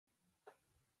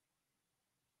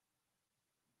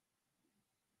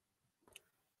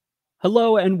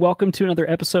Hello and welcome to another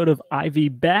episode of Ivy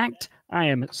Backed. I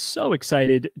am so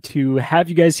excited to have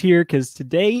you guys here because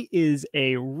today is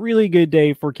a really good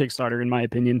day for Kickstarter, in my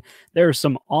opinion. There are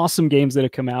some awesome games that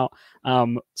have come out.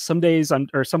 Some days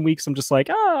or some weeks I'm just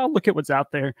like, I'll look at what's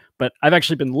out there. But I've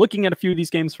actually been looking at a few of these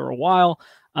games for a while.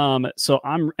 So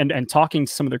I'm talking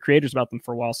to some of their creators about them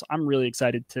for a while. So I'm really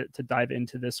excited to dive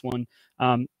into this one.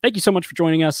 Thank you so much for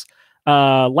joining us.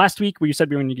 Last week we said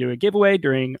we were going to do a giveaway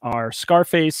during our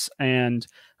Scarface and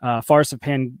Forest of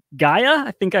Pangaea.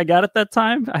 I think I got it that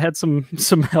time. I had some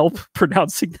help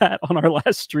pronouncing that on our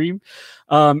last stream.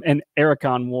 And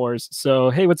Ericon Wars. So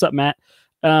hey, what's up, Matt?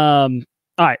 All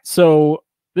right, so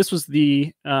this was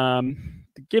the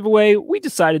giveaway. We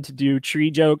decided to do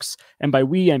tree jokes, and by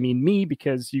we I mean me,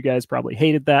 because you guys probably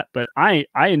hated that, but I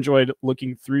enjoyed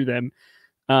looking through them.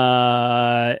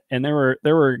 And there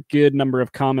were a good number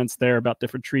of comments there about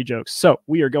different tree jokes. So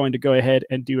we are going to go ahead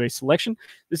and do a selection.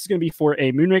 This is going to be for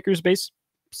a Moonrakers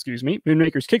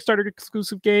Kickstarter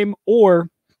exclusive game or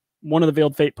one of the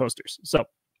Veiled Fate posters. So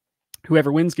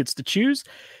whoever wins gets to choose.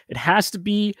 It has to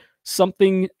be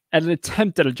something at an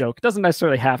attempt at a joke. It doesn't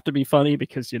necessarily have to be funny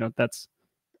because, that's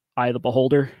eye of the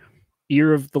beholder,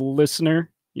 ear of the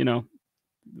listener,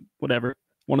 whatever.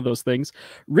 One of those things.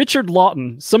 Richard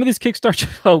Lawton. Some of these Kickstarter.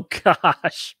 Oh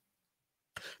gosh,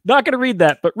 not going to read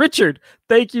that. But Richard,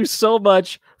 thank you so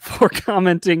much for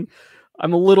commenting.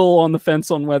 I'm a little on the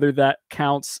fence on whether that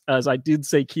counts, as I did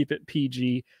say keep it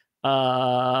PG.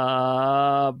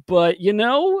 But I'm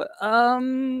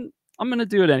going to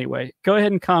do it anyway. Go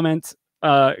ahead and comment.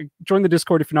 Join the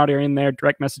Discord if you're not in there.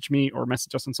 Direct message me or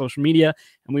message us on social media,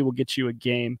 and we will get you a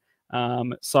game.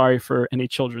 Sorry for any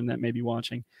children that may be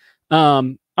watching.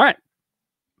 All right,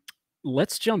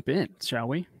 let's jump in, shall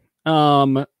we?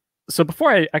 So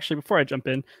before I jump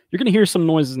in, you're going to hear some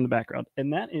noises in the background,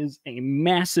 and that is a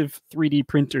massive 3D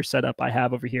printer setup I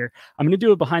have over here. I'm going to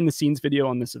do a behind the scenes video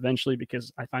on this eventually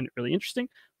because I find it really interesting,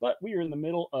 but we are in the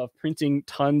middle of printing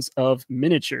tons of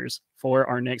miniatures for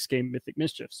our next game, Mythic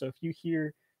Mischief. So if you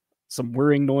hear some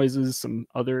whirring noises, some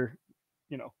other,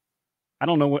 I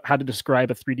don't know how to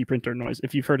describe a 3D printer noise.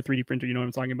 If you've heard a 3D printer, you know what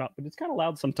I'm talking about, but it's kind of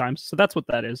loud sometimes. So that's what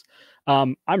that is.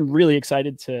 I'm really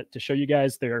excited to show you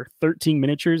guys. There are 13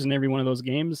 miniatures in every one of those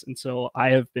games. And so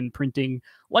I have been printing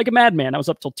like a madman. I was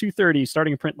up till 2:30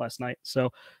 starting a print last night.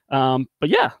 So, but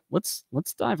yeah, let's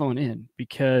dive on in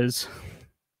because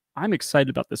I'm excited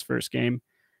about this first game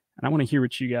and I want to hear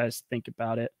what you guys think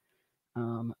about it.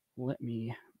 Let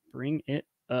me bring it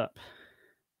up.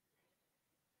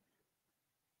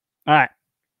 All right,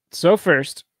 so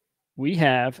first we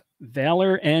have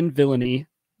Valor and Villainy,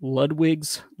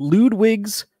 Lludwik's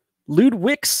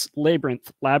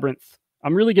Labyrinth.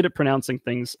 I'm really good at pronouncing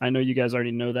things. I know you guys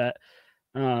already know that,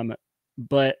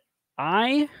 but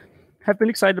I have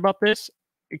been excited about this,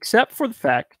 except for the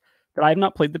fact that I have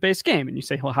not played the base game. And you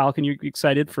say, well, how can you be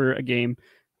excited for a game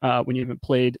when you haven't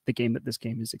played the game that this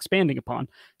game is expanding upon?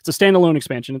 It's a standalone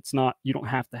expansion. It's not. You don't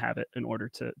have to have it in order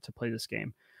to play this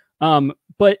game.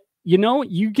 But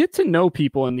you get to know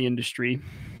people in the industry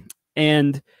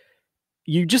and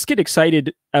you just get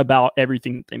excited about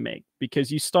everything that they make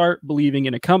because you start believing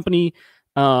in a company.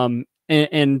 And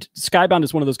Skybound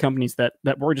is one of those companies that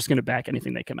we're just going to back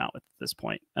anything they come out with at this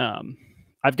point.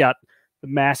 I've got the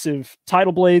massive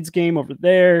Tidal Blades game over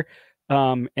there.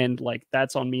 And like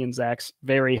that's on me and Zach's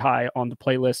very high on the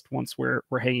playlist once we're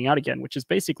hanging out again, which is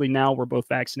basically now we're both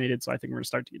vaccinated. So I think we're gonna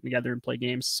start to get together and play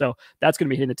games. So that's going to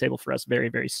be hitting the table for us very,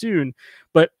 very soon.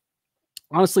 But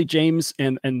honestly, James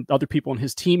and other people on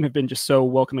his team have been just so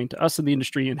welcoming to us in the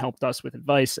industry and helped us with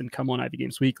advice and come on Ivy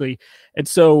Games Weekly. And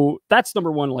so that's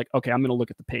number one, like, okay, I'm going to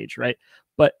look at the page, right?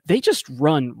 But they just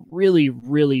run really,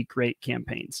 really great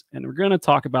campaigns. And we're going to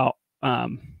talk about,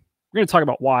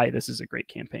 why this is a great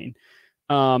campaign.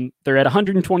 They're at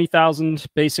 120,000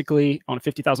 basically on a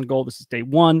 50,000 goal. This is day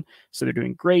one, so they're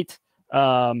doing great.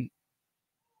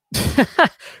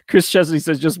 Chris Chesney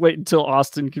says, just wait until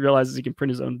Austin realizes he can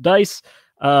print his own dice.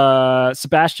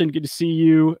 Sebastian, good to see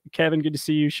you. Kevin, good to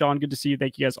see you. Sean, good to see you.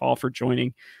 Thank you guys all for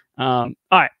joining. All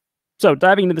right, so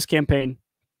diving into this campaign.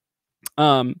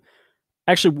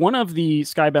 Actually, one of the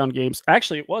Skybound games,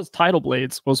 actually it was Tidal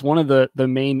Blades, was one of the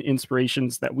main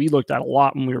inspirations that we looked at a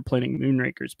lot when we were playing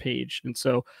Moonrakers page. And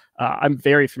so I'm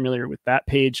very familiar with that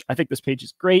page. I think this page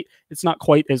is great. It's not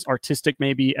quite as artistic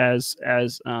maybe as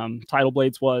Tidal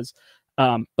Blades was.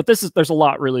 But there's a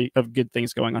lot really of good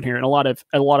things going on here and a lot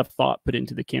of thought put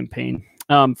into the campaign.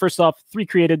 First off, 3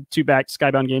 created, 2 backed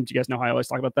Skybound games. You guys know how I always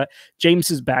talk about that. James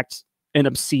has backed an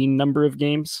obscene number of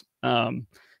games.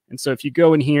 And so if you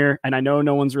go in here, and I know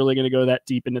no one's really going to go that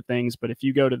deep into things, but if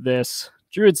you go to this,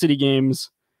 Druid City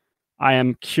Games, I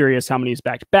am curious how many is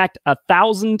backed. Backed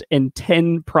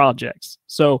 1,010 projects.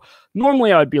 So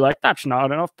normally I would be like, that's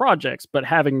not enough projects. But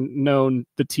having known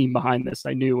the team behind this,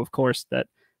 I knew, of course, that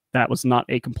that was not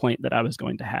a complaint that I was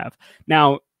going to have.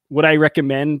 Now, would I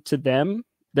recommend to them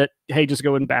that, hey, just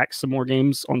go and back some more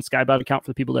games on Skybound account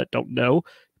for the people that don't know?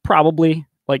 Probably.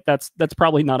 Like that's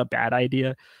probably not a bad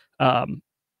idea.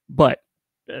 But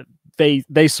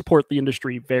they support the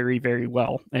industry very, very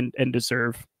well and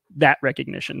deserve that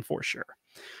recognition for sure.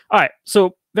 All right,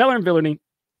 so Valor Villainy.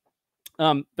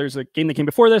 There's a game that came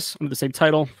before this under the same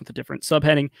title with a different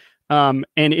subheading. And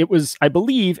it was, I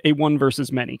believe, a one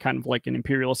versus many, kind of like an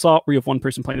Imperial Assault, where you have one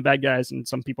person playing the bad guys and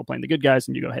some people playing the good guys,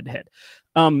 and you go head to head.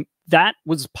 That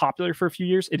was popular for a few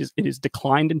years. It is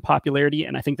declined in popularity,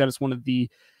 and I think that is one of the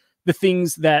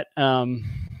things that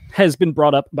has been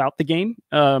brought up about the game.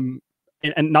 And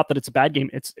not that it's a bad game,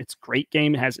 it's a great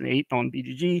game. It has an 8 on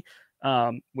BGG,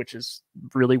 which is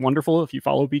really wonderful if you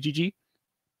follow BGG.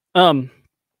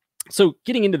 So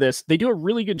getting into this, they do a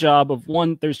really good job of,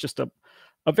 one, there's just a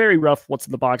very rough what's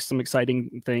in the box, some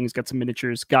exciting things, got some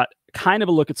miniatures, got kind of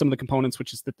a look at some of the components,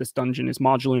 which is that this dungeon is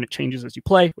modular and it changes as you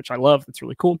play, which I love. That's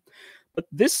really cool. But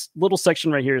this little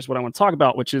section right here is what I want to talk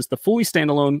about, which is the fully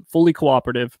standalone, fully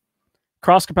cooperative,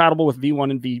 cross-compatible with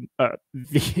V1 and V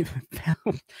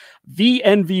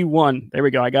and V1. There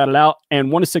we go. I got it out.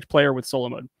 And 1 to 6 player with solo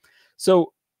mode.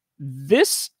 So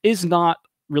this is not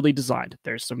really designed.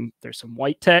 There's some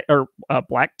white text or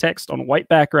black text on a white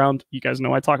background. You guys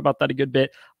know I talk about that a good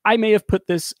bit. I may have put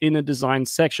this in a design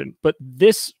section, but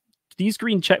these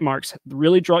green check marks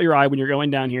really draw your eye when you're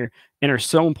going down here and are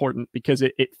so important because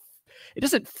it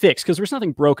doesn't fix, because there's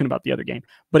nothing broken about the other game,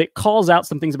 but it calls out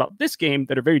some things about this game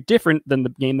that are very different than the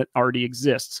game that already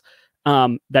exists.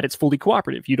 That it's fully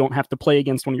cooperative. You don't have to play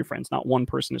against one of your friends. Not one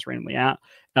person is randomly out.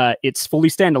 It's fully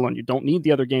standalone. You don't need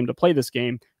the other game to play this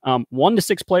game. 1 to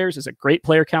 6 players is a great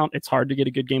player count. It's hard to get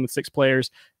a good game with 6 players,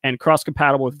 and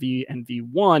cross-compatible with V and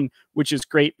V1, which is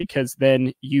great because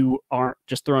then you aren't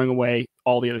just throwing away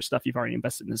all the other stuff you've already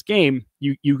invested in this game.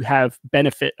 You have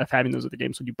benefit of having those other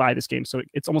games when you buy this game. So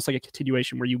it's almost like a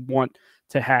continuation where you want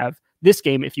to have this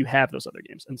game if you have those other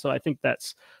games. And so I think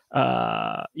that's,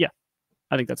 yeah.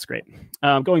 I think that's great.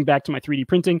 Going back to my 3D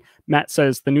printing, Matt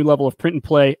says the new level of print and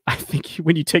play. I think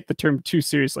when you take the term too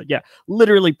seriously, yeah,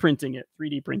 literally printing it,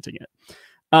 3D printing it.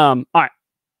 All right.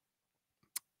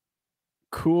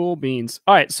 Cool beans.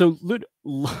 All right. So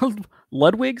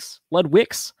Lludwik's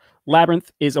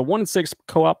Labyrinth is a 1 to 6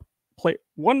 co-op play,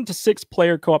 1 to 6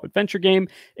 player co-op adventure game.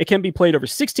 It can be played over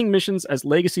 16 missions as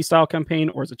legacy style campaign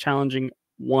or as a challenging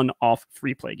one-off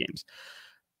free play games.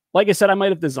 Like I said, I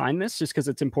might have designed this just because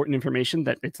it's important information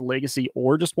that it's legacy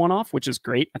or just one-off, which is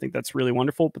great. I think that's really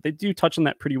wonderful. But they do touch on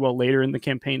that pretty well later in the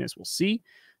campaign, as we'll see.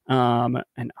 And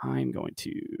I'm going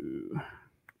to...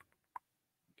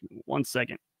 Give me 1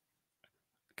 second.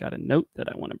 Got a note that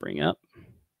I want to bring up.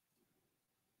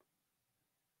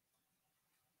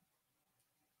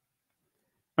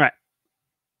 All right.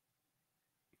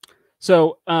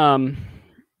 So...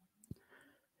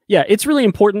 yeah, it's really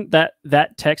important that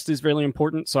that text is really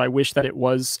important. So I wish that it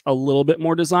was a little bit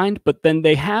more designed, but then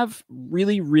they have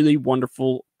really, really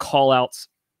wonderful call outs.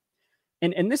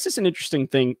 And this is an interesting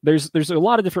thing. There's a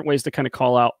lot of different ways to kind of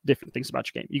call out different things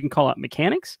about your game. You can call out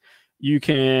mechanics. You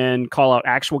can call out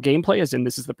actual gameplay, as in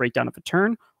this is the breakdown of a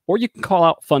turn, or you can call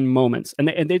out fun moments. And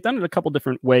they've done it a couple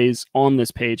different ways on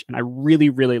this page. And I really,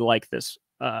 really like this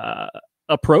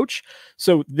approach.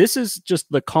 So this is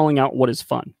just the calling out what is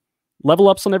fun. Level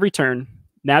ups on every turn,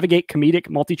 navigate comedic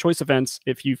multi-choice events.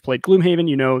 If you've played Gloomhaven,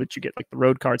 you know that you get like the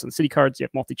road cards and the city cards. You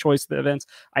have multi-choice events.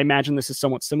 I imagine this is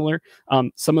somewhat similar.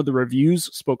 Some of the reviews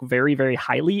spoke very, very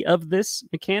highly of this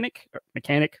mechanic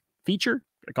feature.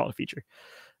 I call it a feature.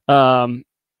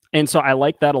 And so I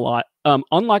like that a lot.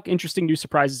 Unlock interesting new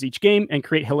surprises each game and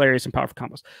create hilarious and powerful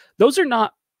combos. Those are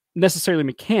not necessarily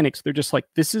mechanics. They're just like,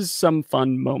 this is some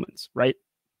fun moments, right?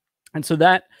 And so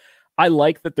that... I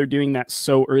like that they're doing that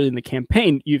so early in the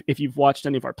campaign. If you've watched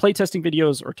any of our playtesting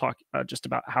videos or talk just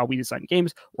about how we design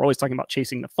games, we're always talking about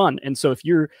chasing the fun. And so if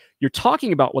you're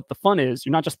talking about what the fun is,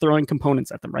 you're not just throwing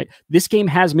components at them, right? This game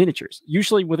has miniatures.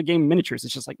 Usually with a game of miniatures,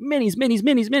 it's just like minis, minis,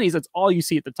 minis, minis. That's all you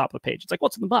see at the top of the page. It's like,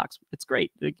 what's in the box? It's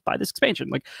great. Like, buy this expansion.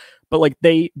 But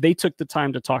they took the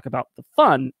time to talk about the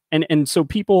fun. And so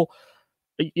people,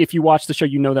 if you watch the show,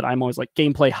 you know that I'm always like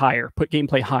gameplay higher, put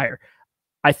gameplay higher.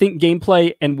 I think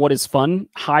gameplay and what is fun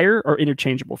higher are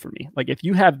interchangeable for me. Like if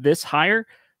you have this higher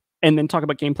and then talk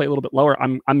about gameplay a little bit lower,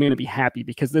 I'm going to be happy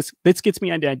because this gets me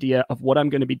an idea of what I'm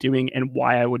going to be doing and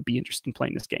why I would be interested in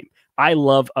playing this game. I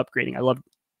love upgrading. I love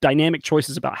dynamic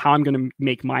choices about how I'm going to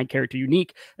make my character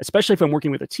unique, especially if I'm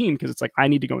working with a team, because it's like I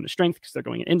need to go into strength because they're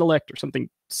going in intellect or something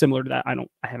similar to that. I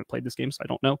haven't played this game, so I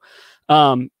don't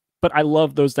know. But I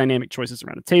love those dynamic choices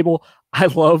around the table. I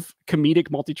love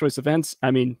comedic multi-choice events.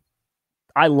 I mean,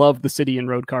 I love the city and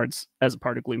road cards as a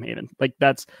part of Gloomhaven. Like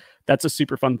that's a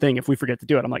super fun thing. If we forget to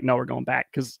do it, I'm like, no, we're going back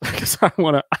because I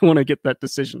want to get that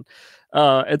decision.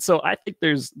 And so I think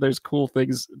there's cool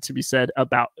things to be said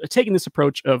about taking this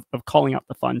approach of calling out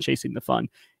the fun, chasing the fun,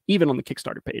 even on the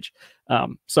Kickstarter page.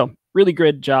 So really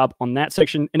good job on that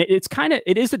section. And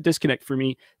it is a disconnect for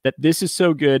me that this is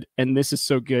so good and this is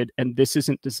so good and this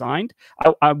isn't designed.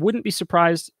 I wouldn't be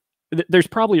surprised. There's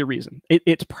probably a reason.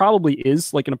 It probably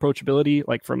is like an approachability,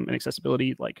 like from an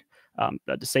accessibility, like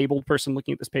a disabled person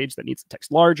looking at this page that needs the text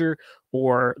larger,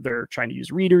 or they're trying to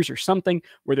use readers or something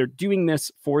where they're doing this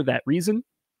for that reason.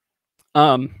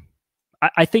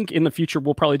 I think in the future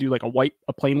we'll probably do like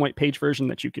a plain white page version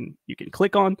that you can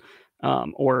click on,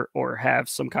 or have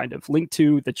some kind of link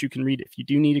to that you can read if you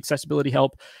do need accessibility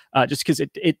help. Just because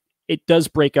it does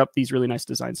break up these really nice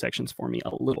design sections for me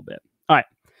a little bit. All right.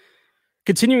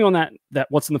 Continuing on that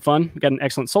what's in the fun, we got an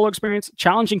excellent solo experience,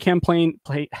 challenging campaign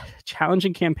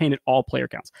at all player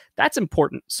counts. That's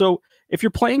important. So if you're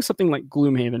playing something like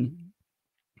Gloomhaven,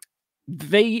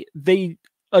 they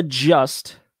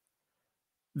adjust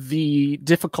the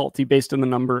difficulty based on the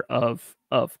number of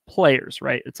players,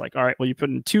 right? It's like, all right, well, you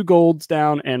put in 2 golds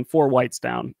down and 4 whites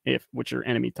down, which are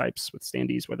enemy types with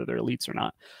standees, whether they're elites or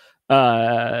not,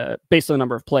 based on the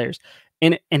number of players.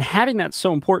 And having that's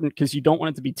so important because you don't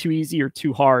want it to be too easy or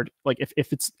too hard. Like if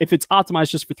it's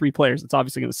optimized just for 3 players, it's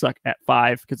obviously going to suck at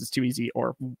 5 because it's too easy,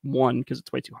 or 1 because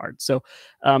it's way too hard. So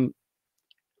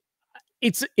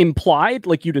it's implied,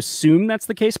 like you'd assume that's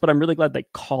the case, but I'm really glad they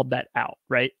called that out,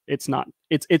 right? It's not.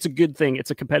 It's a good thing. It's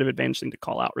a competitive advantage thing to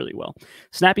call out really well.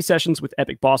 Snappy sessions with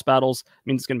epic boss battles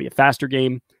means it's going to be a faster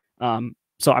game.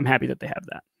 So I'm happy that they have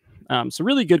that. So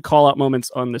really good call out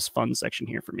moments on this fun section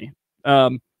here for me.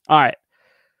 All right.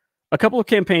 A couple of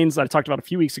campaigns that I talked about a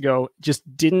few weeks ago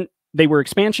they were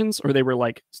expansions, or they were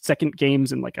like second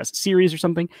games in like a series or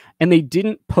something, and they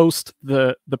didn't post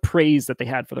the praise that they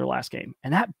had for their last game.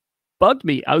 And that bugged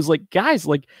me. I was like, guys,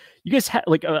 like you guys had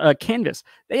like a Canvas.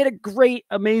 They had a great,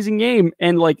 amazing game,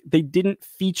 and like they didn't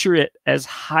feature it as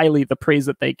highly, the praise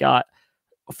that they got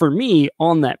for me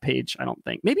on that page. I don't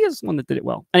think. Maybe it's one that did it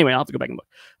well. Anyway, I'll have to go back and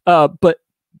look.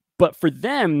 But for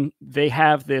them, they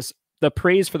have the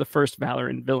praise for the first Valor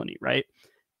and Villainy, right?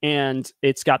 And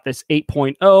it's got this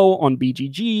 8.0 on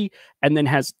BGG, and then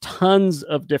has tons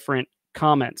of different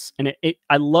comments. And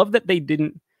I love that they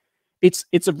didn't.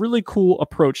 It's a really cool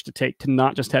approach to take, to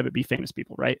not just have it be famous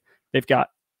people, right? They've got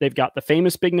the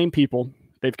famous big name people,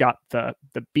 they've got the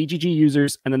BGG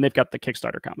users, and then they've got the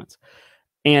Kickstarter comments.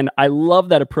 And I love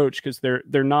that approach because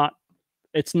they're not.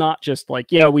 It's not just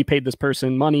like, yeah, we paid this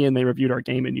person money and they reviewed our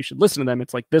game and you should listen to them.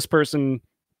 It's like, this person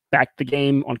backed the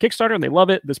game on Kickstarter and they love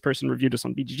it. This person reviewed us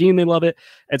on BGG and they love it.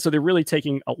 And so they're really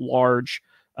taking a large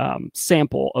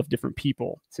sample of different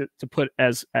people to put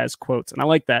as quotes. And I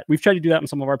like that. We've tried to do that on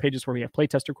some of our pages where we have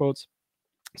playtester quotes.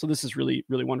 So this is really,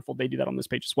 really wonderful. They do that on this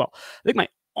page as well. I think my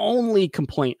only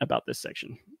complaint about this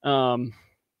section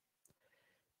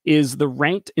is the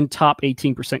ranked in top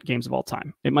 18% games of all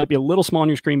time. It might be a little small on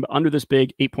your screen, but under this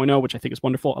big 8.0, which I think is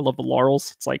wonderful. I love the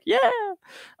laurels. It's like, yeah,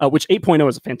 which 8.0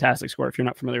 is a fantastic score. If you're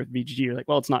not familiar with BGG, you're like,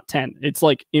 well, it's not 10. It's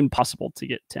like impossible to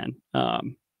get 10.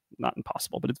 Not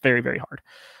impossible, but it's very, very hard.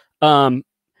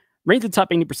 Ranked in top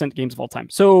 80% games of all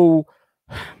time. So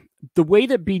the way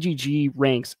that BGG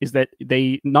ranks is that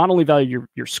they not only value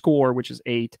your score, which is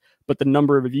 8, but the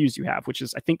number of reviews you have, which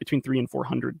is, I think, between 300 and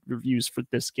 400 reviews for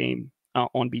this game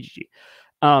on BGG.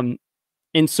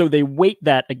 And so they weight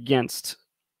that against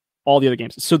all the other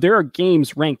games. So there are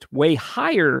games ranked way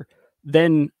higher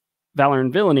than Valor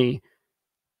and Villainy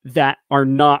that are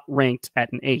not ranked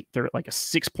at an 8. They're at like a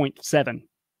 6.7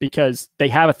 because they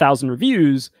have 1,000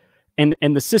 reviews and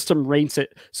the system rates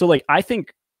it. So like, I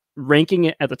think ranking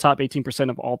it at the top 18%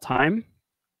 of all time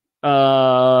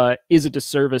is a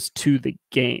disservice to the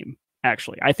game.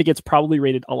 Actually, I think it's probably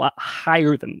rated a lot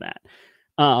higher than that.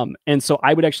 And so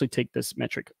I would actually take this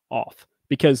metric off,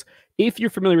 because if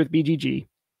you're familiar with BGG,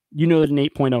 you know that an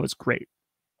 8.0 is great.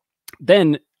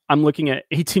 Then I'm looking at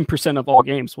 18% of all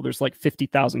games. Well, there's like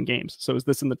 50,000 games. So is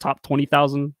this in the top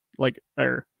 20,000? Like,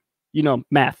 or,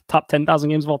 math, top 10,000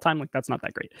 games of all time? Like, that's not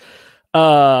that great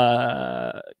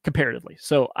comparatively.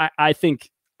 So I think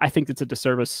it's a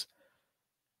disservice.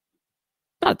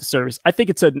 Not a disservice. I think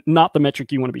it's not the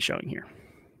metric you want to be showing here.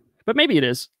 But maybe it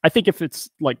is. I think if it's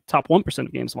like top 1%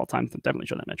 of games of all time, then definitely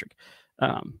show that metric.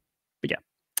 But yeah.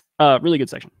 Really good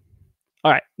section.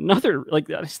 All right, another, like,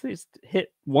 they just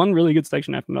hit one really good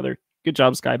section after another. Good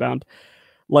job, Skybound.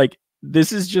 Like,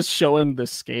 this is just showing the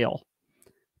scale.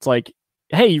 It's like,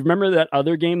 hey, you remember that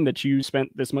other game that you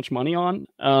spent this much money on?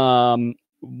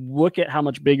 Look at how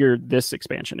much bigger this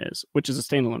expansion is, which is a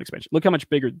standalone expansion. Look how much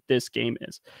bigger this game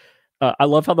is. I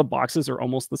love how the boxes are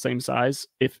almost the same size,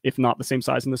 if not the same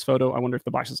size in this photo. I wonder if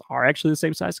the boxes are actually the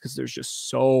same size, because there's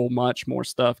just so much more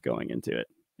stuff going into it.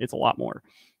 It's a lot more.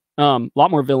 A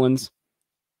lot more villains.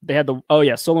 They had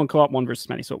solo and co-op 1 versus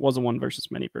many, so it was a 1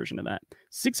 versus many version of that.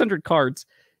 600 cards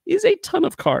is a ton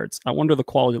of cards. I wonder the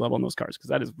quality level on those cards, because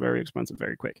that is very expensive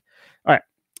very quick. All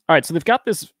right, so they've got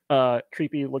this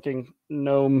creepy looking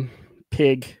gnome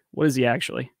pig. What is he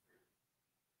actually?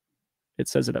 It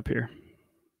says it up here.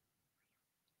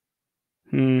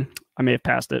 I may have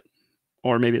passed it,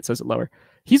 or maybe it says it lower.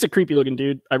 He's a creepy looking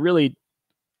dude. I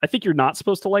think you're not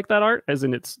supposed to like that art, as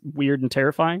in it's weird and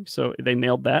terrifying, so they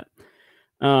nailed that.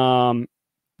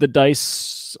 The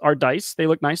dice are dice. They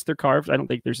look nice. They're carved. I don't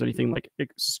think there's anything like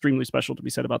extremely special to be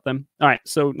said about them. All right,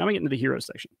 so now we get into the heroes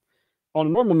section. On a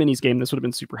normal minis game, this would have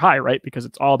been super high, right? Because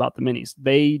it's all about the minis.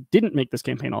 They didn't make this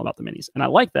campaign all about the minis, and I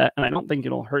like that, and I don't think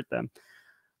it'll hurt them.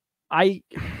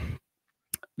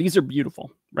 These are beautiful,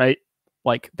 right?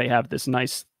 Like, they have this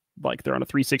nice, like, they're on a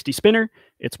 360 spinner.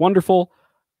 It's wonderful.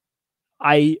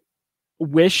 I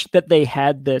wish that they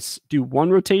had this do 1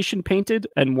 rotation painted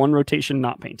and 1 rotation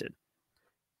not painted.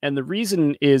 And the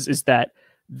reason is that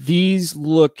these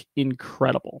look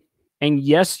incredible. And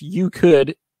yes, you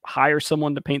could hire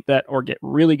someone to paint that, or get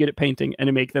really good at painting and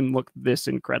to make them look this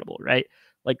incredible, right?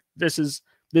 Like, this is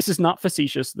not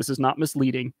facetious. This is not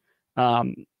misleading.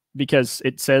 Because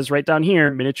it says right down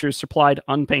here, miniatures supplied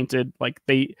unpainted. Like,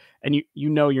 you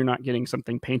know you're not getting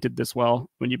something painted this well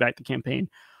when you back the campaign.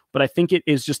 But I think it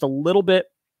is just a little bit,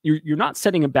 you're not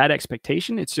setting a bad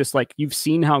expectation. It's just like, you've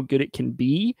seen how good it can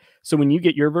be. So when you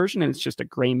get your version and it's just a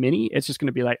gray mini, it's just going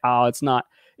to be like, oh, it's not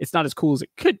as cool as it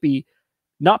could be.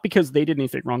 Not because they did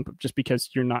anything wrong, but just because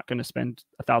you're not going to spend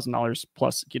 $1,000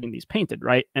 plus getting these painted,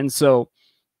 right? And so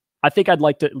I think I'd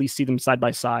like to at least see them side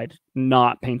by side,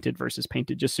 not painted versus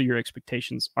painted, just so your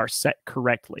expectations are set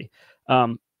correctly.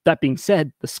 That being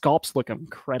said, the sculpts look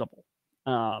incredible.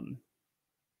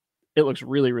 It looks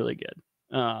really, really good.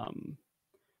 All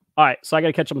right, so I got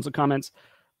to catch up on some comments.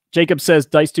 Jacob says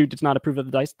Dice Dude does not approve of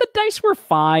the dice. The dice were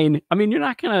fine. I mean, you're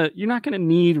not gonna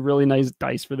need really nice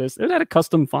dice for this. It had a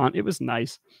custom font. It was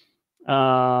nice.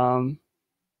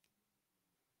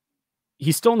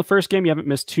 He's still in the first game. You haven't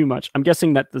missed too much. I'm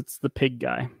guessing that's the pig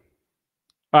guy.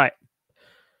 All right.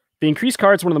 The increased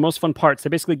cards are one of the most fun parts. They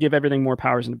basically give everything more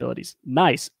powers and abilities.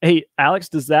 Nice. Hey, Alex,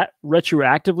 does that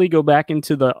retroactively go back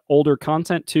into the older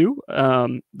content too?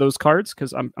 Those cards?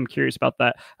 Because I'm curious about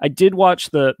that. I did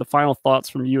watch the final thoughts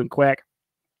from you and Quack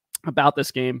about this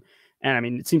game. And I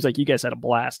mean, it seems like you guys had a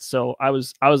blast. So I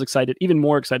was excited, even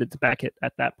more excited to back it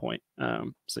at that point.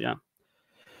 So yeah.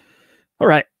 All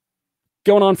right.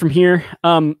 Going on from here.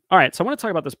 All right, so I want to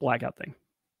talk about this blackout thing.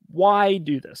 Why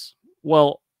do this?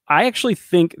 Well, I actually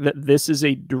think that this is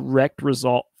a direct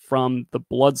result from the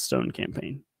Bloodstone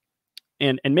campaign.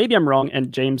 And maybe I'm wrong,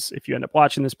 and James, if you end up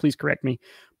watching this, please correct me.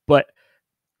 But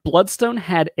Bloodstone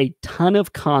had a ton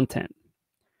of content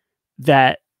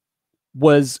that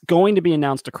was going to be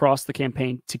announced across the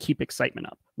campaign to keep excitement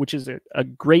up, which is a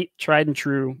great tried and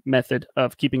true method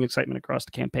of keeping excitement across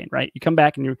the campaign, right? You come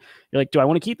back and you're like, do I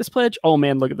want to keep this pledge? Oh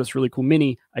man, look at this really cool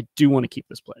mini. I do want to keep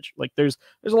this pledge. Like, there's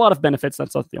a lot of benefits.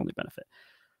 That's not the only benefit.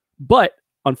 But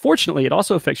unfortunately, it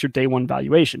also affects your day one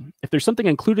valuation. If there's something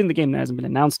included in the game that hasn't been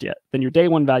announced yet, then your day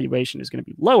one valuation is going to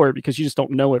be lower because you just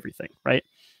don't know everything, right?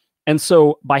 And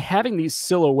so by having these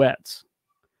silhouettes,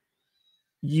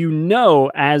 you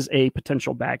know, as a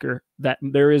potential backer, that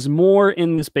there is more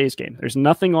in this base game. There's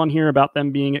nothing on here about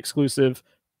them being exclusive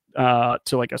to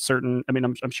like a certain, I mean,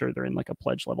 I'm sure they're in like a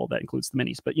pledge level that includes the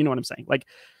minis, but you know what I'm saying? Like,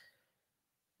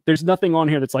 there's nothing on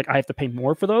here that's like, I have to pay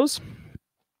more for those.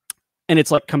 And it's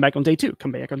like, come back on day 2,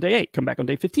 come back on day 8, come back on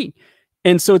day 15.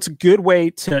 And so it's a good way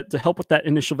to help with that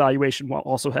initial valuation while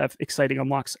also have exciting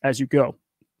unlocks as you go.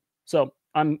 So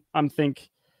I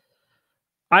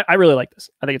really like this.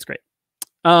 I think it's great.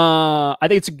 I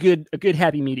think it's a good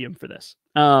happy medium for this.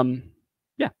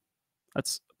 Yeah,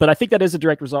 but I think that is a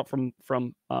direct result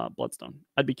from Bloodstone.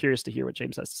 I'd be curious to hear what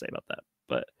James has to say about that.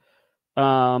 But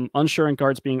unsure on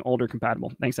cards being older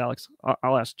compatible. Thanks, Alex.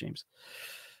 I'll ask James.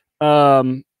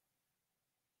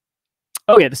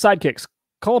 Okay, the sidekicks.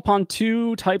 Call upon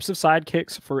 2 types of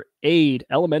sidekicks for aid,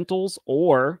 elementals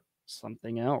or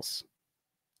something else.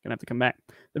 Gonna have to come back.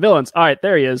 The villains. All right,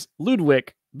 there he is. Lludwik,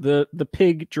 the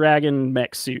pig dragon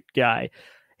mech suit guy.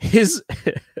 his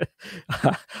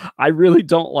I really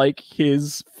don't like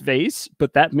his face,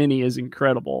 but that mini is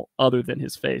incredible other than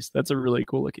his face. That's a really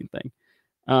cool looking thing.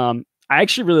 I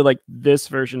actually really like this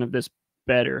version of this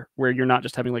better, where you're not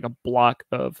just having like a block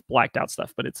of blacked out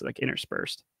stuff, but it's like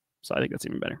interspersed. So I think that's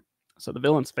even better. So the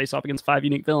villains face off against 5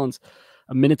 unique villains,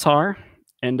 a Minotaur,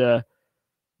 and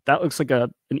that looks like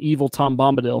an evil Tom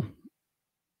Bombadil.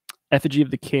 Effigy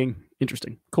of the King.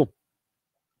 Interesting. Cool.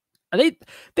 They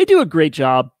do a great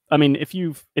job. I mean, if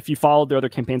you followed their other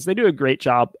campaigns, they do a great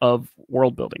job of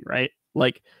world building, right?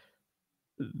 Like,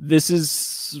 this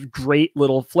is great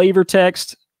little flavor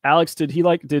text. Alex, did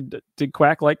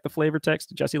Quack like the flavor text?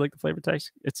 Did Jesse like the flavor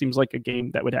text? It seems like a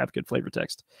game that would have good flavor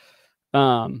text.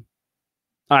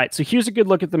 All right, so here's a good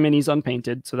look at the minis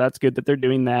unpainted. So that's good that they're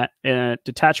doing that.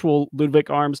 Detachable Lludwik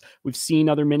arms. We've seen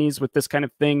other minis with this kind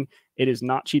of thing. It is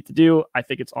not cheap to do. I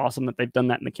think it's awesome that they've done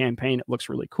that in the campaign. It looks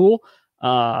really cool.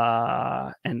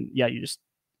 And yeah,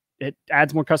 it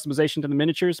adds more customization to the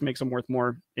miniatures, makes them worth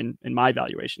more in my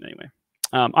valuation anyway.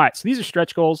 All right, so these are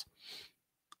stretch goals.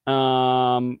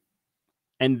 And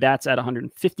that's at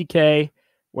 150K.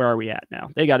 Where are we at now?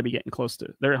 They got to be getting close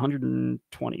to, they're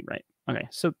 120, right? Okay,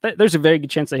 so there's a very good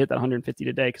chance they hit that 150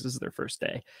 today because this is their first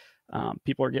day.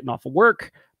 People are getting off of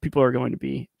work. People are going to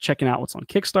be checking out what's on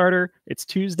Kickstarter. It's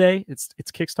Tuesday. It's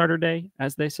Kickstarter day,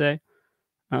 as they say.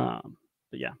 But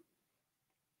yeah,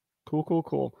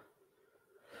 cool.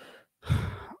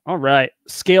 All right,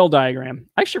 scale diagram.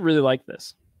 I actually really like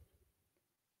this.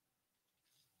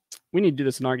 We need to do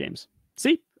this in our games.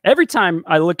 See, every time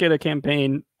I look at a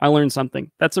campaign, I learn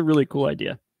something. That's a really cool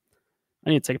idea. I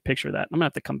need to take a picture of that. I'm gonna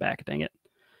have to come back. Dang it.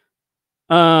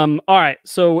 All right.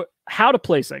 So how to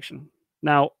play section.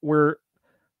 Now we're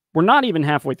not even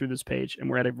halfway through this page, and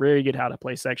we're at a very good how to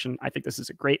play section. I think this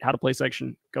is a great how to play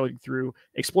section. Going through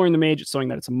exploring the mage, it's showing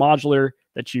that it's a modular,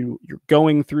 that you're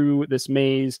going through this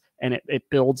maze, and it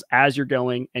builds as you're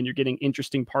going, and you're getting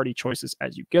interesting party choices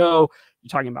as you go. You're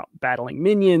talking about battling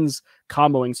minions,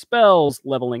 comboing spells,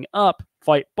 leveling up,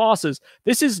 fight bosses.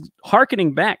 This is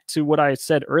harkening back to what I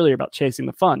said earlier about chasing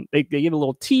the fun. They give a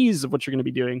little tease of what you're going to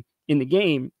be doing in the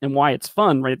game and why it's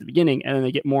fun right at the beginning, and then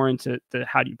they get more into the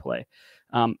how do you play.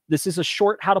 This is a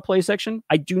short how to play section.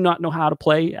 I do not know how to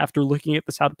play after looking at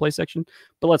this how to play section,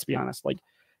 but let's be honest. Like,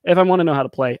 if I want to know how to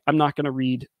play, I'm not going to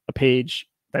read a page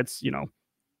that's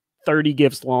 30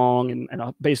 GIFs long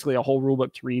and basically a whole rule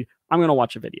book to read. I'm going to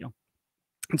watch a video.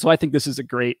 And so I think this is a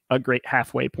great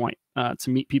halfway point to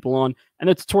meet people on. And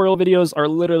the tutorial videos are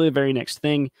literally the very next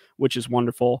thing, which is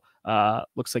wonderful.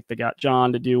 Looks like they got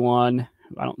John to do one.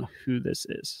 I don't know who this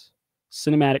is.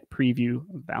 Cinematic preview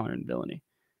of Valor and Villainy.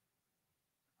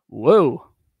 Whoa.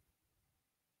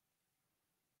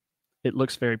 It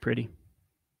looks very pretty.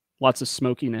 Lots of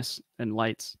smokiness and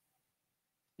lights.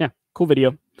 Yeah, cool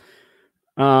video.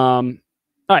 All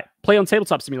right, play on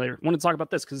Tabletop Simulator. I want to talk about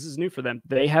this because this is new for them.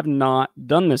 They have not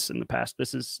done this in the past.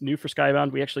 This is new for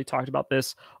Skybound. We actually talked about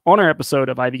this on our episode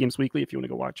of Ivy Games Weekly, if you want to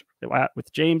go watch it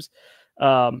with James.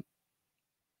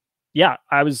 Yeah,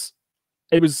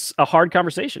 it was a hard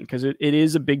conversation because it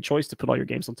is a big choice to put all your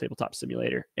games on Tabletop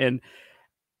Simulator. And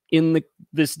in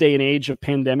this day and age of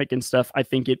pandemic and stuff, I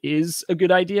think it is a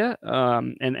good idea.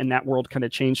 And that world kind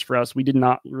of changed for us. We did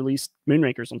not release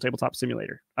Moonrakers on Tabletop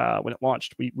Simulator when it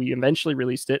launched. We eventually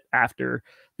released it after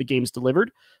the game's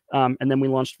delivered. And then we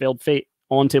launched Veiled Fate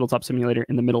on Tabletop Simulator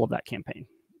in the middle of that campaign.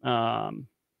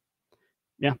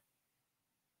 Yeah.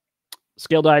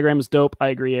 Scale diagram is dope. I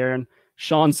agree, Aaron.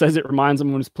 Sean says it reminds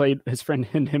him when his friend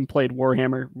and him played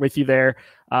Warhammer. With you there.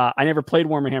 I never played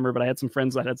Warhammer, but I had some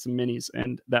friends that had some minis,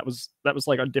 and that was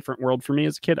like a different world for me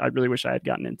as a kid. I really wish I had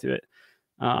gotten into it.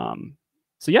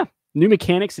 So yeah, new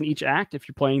mechanics in each act. If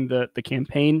you're playing the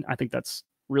campaign, I think that's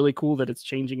really cool that it's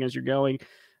changing as you're going.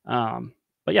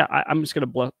 But yeah, I'm just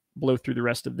gonna blow through the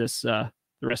rest of this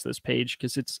page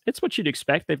because it's what you'd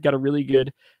expect. They've got a really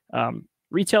good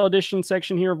retail edition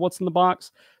section here of what's in the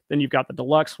box. Then you've got the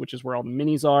deluxe, which is where all the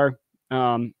minis are.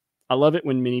 I love it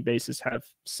when mini bases have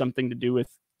something to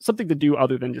do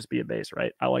other than just be a base,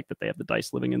 right? I like that they have the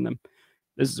dice living in them.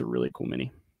 This is a really cool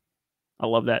mini. I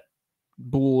love that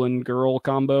bull and girl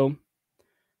combo.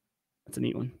 That's a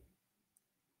neat one.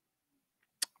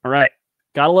 All right.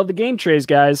 Gotta love the game trays,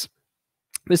 guys.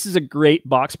 This is a great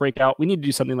box breakout. We need to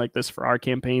do something like this for our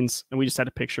campaigns, and we just had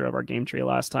a picture of our game tray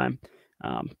last time.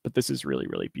 But this is really,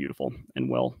 really beautiful and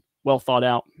well thought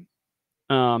out.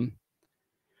 All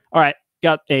right,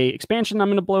 got a expansion I'm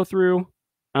going to blow through,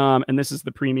 and this is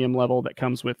the premium level that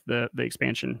comes with the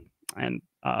expansion and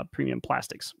premium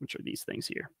plastics, which are these things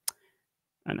here.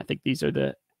 And I think these are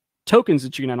the tokens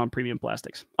that you can add on premium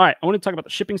plastics. All right, I want to talk about the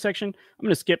shipping section. I'm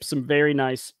going to skip some very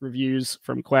nice reviews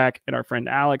from Quack and our friend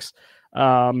Alex.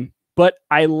 But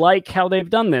I like how they've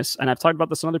done this. And I've talked about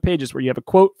this on other pages where you have a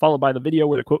quote followed by the video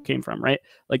where the quote came from, right?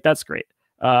 Like, that's great.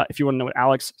 If you want to know what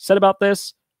Alex said about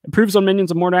this, improves on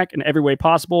minions of Mornak in every way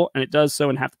possible, and it does so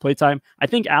in half the playtime. I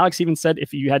think Alex even said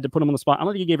if you had to put him on the spot, I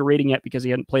don't think he gave a rating yet because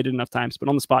he hadn't played it enough times, but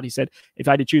on the spot he said, if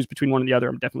I had to choose between one and the other,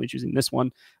 I'm definitely choosing this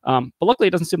one. But luckily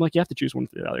it doesn't seem like you have to choose one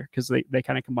for the other because they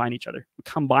kind of combine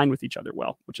with each other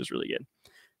well, which is really good.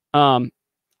 I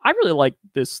really like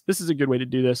this. This is a good way to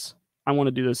do this. I want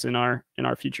to do this in our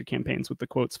future campaigns with the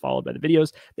quotes followed by the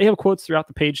videos. They have quotes throughout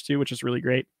the page too, which is really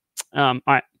great. All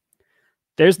right.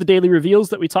 There's the daily reveals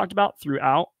that we talked about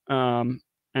throughout. And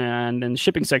then the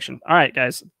shipping section. All right,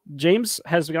 guys. James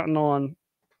has gotten on.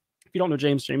 If you don't know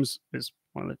James, James is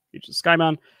one of the features of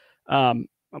Skybound.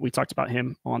 We talked about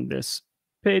him on this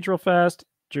page real fast.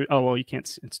 Oh, well, you can't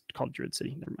see. It's called Druid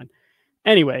City. Never mind.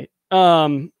 Anyway,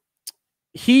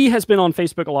 he has been on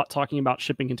Facebook a lot talking about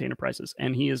shipping container prices,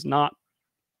 and he is not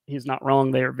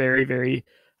wrong. They are very, very,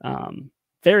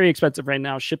 very expensive right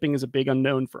now. Shipping is a big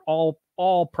unknown for all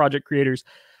project creators.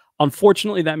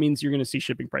 Unfortunately, that means you're going to see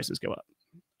shipping prices go up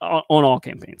on all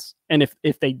campaigns. And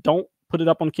if they don't put it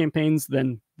up on campaigns,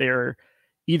 then they're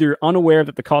either unaware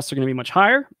that the costs are going to be much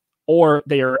higher, or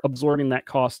they are absorbing that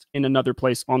cost in another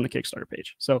place on the Kickstarter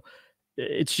page. So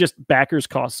it's just backers'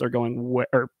 costs are going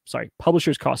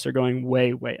publishers' costs are going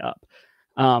way, way up.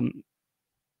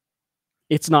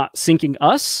 It's not sinking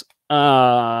us,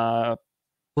 but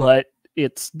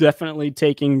it's definitely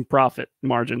taking profit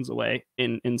margins away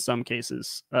in some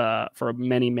cases for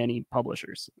many, many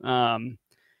publishers. And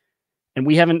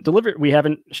we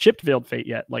haven't shipped Veiled Fate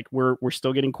yet. Like we're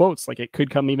still getting quotes. Like it could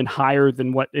come even higher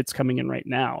than what it's coming in right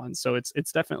now. And so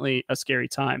it's definitely a scary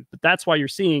time. But that's why you're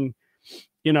seeing,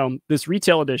 this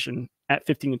retail edition at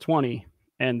 15 to 20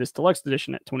 and this deluxe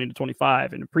edition at 20 to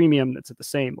 25 and a premium that's at the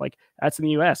same. Like that's in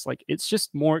the US. Like it's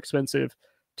just more expensive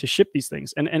to ship these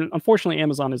things. And unfortunately,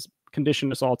 Amazon has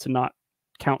conditioned us all to not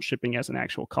count shipping as an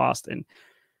actual cost. And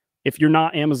if you're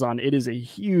not Amazon, it is a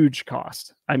huge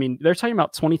cost. I mean, they're talking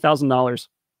about $20,000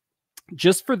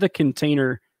 just for the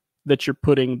container that you're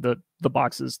putting the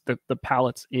boxes, the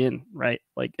pallets in, right?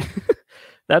 Like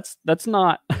that's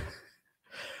not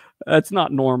that's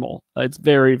not normal. It's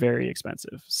very, very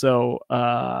expensive. So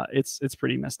it's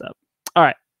pretty messed up. All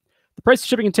right. The price of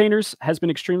shipping containers has been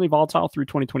extremely volatile through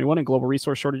 2021, and global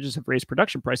resource shortages have raised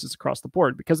production prices across the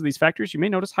board. Because of these factors, you may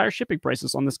notice higher shipping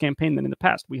prices on this campaign than in the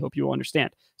past. We hope you will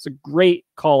understand. It's a great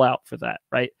call out for that,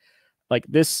 right? Like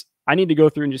this, I need to go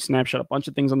through and just snapshot a bunch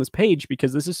of things on this page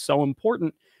because this is so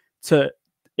important to,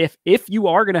 if you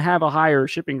are going to have a higher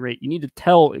shipping rate, you need to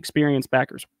tell experienced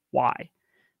backers why.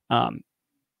 And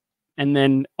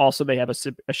then also they have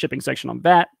a shipping section on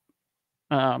VAT.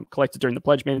 Collected during the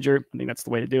pledge manager. I think that's the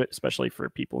way to do it, especially for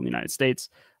people in the United States.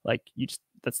 Like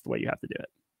that's the way you have to do it.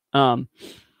 All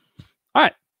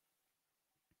right.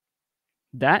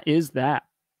 That is that.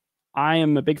 I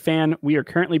am a big fan. We are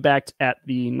currently backed at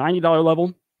the $90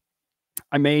 level.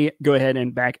 I may go ahead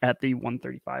and back at the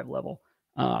 $135 level.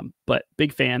 But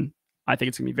big fan. I think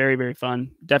it's gonna be very, very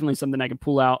fun. Definitely something I can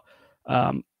pull out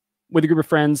with a group of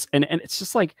friends. And it's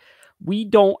just like, we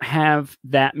don't have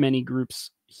that many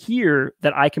groups here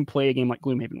that I can play a game like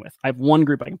Gloomhaven with. I have one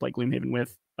group I can play Gloomhaven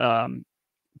with.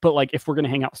 But like if we're going to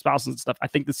hang out with spouses and stuff, I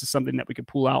think this is something that we could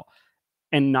pull out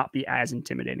and not be as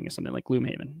intimidating as something like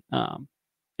Gloomhaven.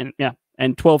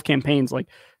 And 12 campaigns, like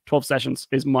 12 sessions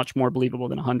is much more believable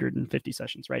than 150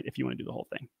 sessions, right? If you want to do the whole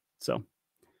thing. So,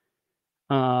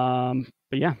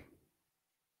 but yeah.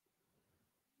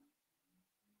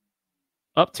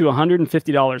 Up to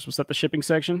 $150. Was that the shipping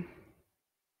section?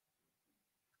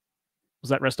 Was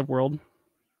that Rest of World?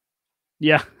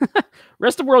 Yeah.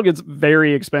 Rest of World gets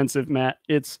very expensive, Matt.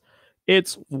 It's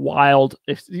wild.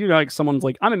 If like someone's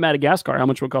like, I'm in Madagascar, how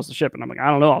much will it cost to ship? And I'm like, I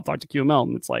don't know. I'll talk to QML.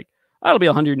 And it's like, that'll be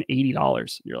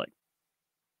 $180. You're like,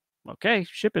 okay,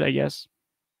 ship it, I guess.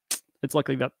 It's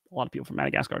likely that a lot of people from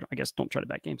Madagascar, I guess, don't try to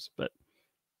back games. But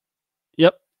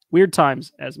yep, weird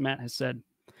times, as Matt has said.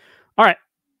 All right.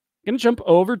 Going to jump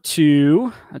over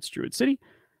to, that's Druid City,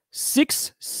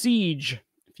 6 Siege.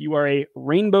 If you are a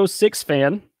Rainbow Six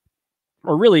fan,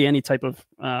 or really any type of,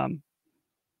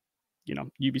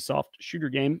 Ubisoft shooter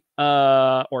game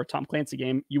or a Tom Clancy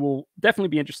game, you will definitely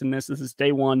be interested in this. This is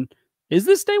day one. Is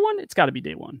this day one? It's got to be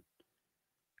day one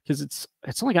because it's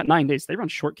only got 9 days. They run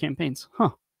short campaigns, huh?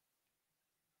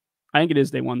 I think it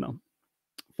is day one though.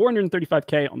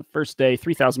 435K on the first day,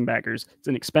 3,000 backers. It's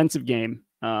an expensive game,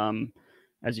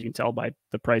 as you can tell by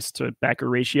the price to backer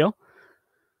ratio.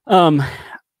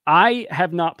 I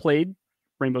have not played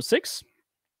Rainbow Six.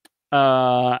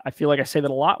 I feel like I say that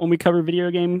a lot when we cover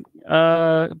video game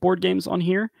board games on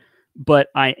here, but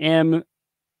I'm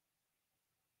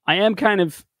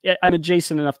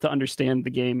adjacent enough to understand the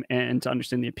game and to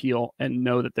understand the appeal and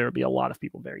know that there will be a lot of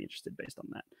people very interested based on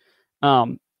that.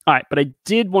 All right, but I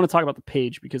did want to talk about the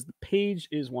page because the page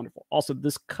is wonderful. Also,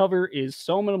 this cover is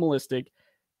so minimalistic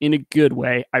in a good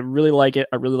way. I really like it.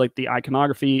 I really like the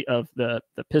iconography of the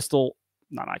pistol.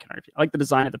 Not iconography. I like the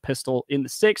design of the pistol in the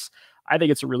 6. I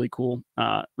think it's a really cool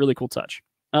touch.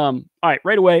 All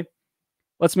right away.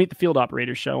 Let's meet the field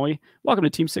operators, shall we? Welcome to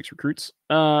Team 6 recruits.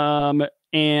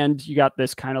 And you got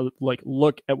this kind of like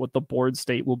look at what the board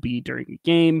state will be during the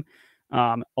game.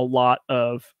 A lot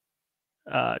of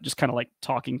just kind of like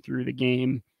talking through the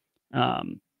game.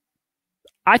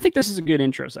 I think this is a good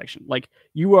intro section. Like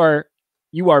you are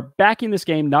backing this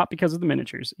game not because of the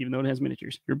miniatures, even though it has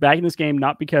miniatures. You're backing this game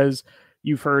not because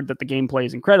you've heard that the gameplay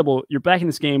is incredible. You're backing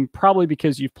this game probably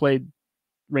because you've played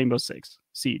Rainbow Six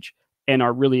Siege and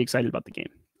are really excited about the game.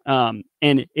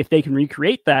 And if they can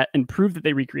recreate that and prove that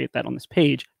they recreate that on this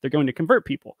page, they're going to convert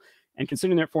people. And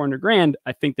considering they're 400 grand,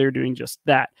 I think they're doing just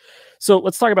that. So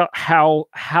let's talk about how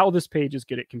this page is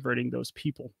good at converting those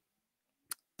people.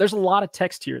 There's a lot of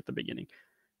text here at the beginning.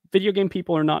 Video game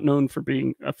people are not known for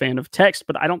being a fan of text,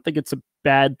 but I don't think it's a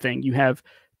bad thing. You have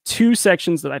 2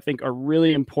 sections that I think are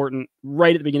really important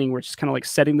right at the beginning, where it's just kind of like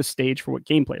setting the stage for what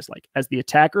gameplay is like. As the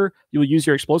attacker, you will use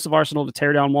your explosive arsenal to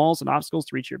tear down walls and obstacles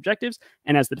to reach your objectives.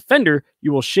 And as the defender,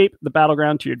 you will shape the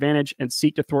battleground to your advantage and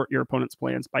seek to thwart your opponent's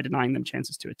plans by denying them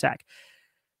chances to attack.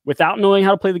 Without knowing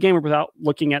how to play the game or without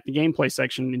looking at the gameplay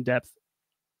section in depth,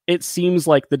 it seems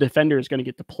like the defender is going to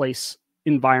get to place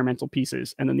environmental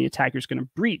pieces, and then the attacker is going to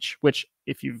breach, which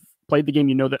if you've played the game,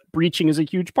 you know that breaching is a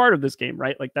huge part of this game,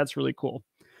 right? Like that's really cool.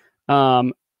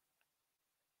 At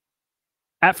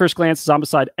first glance,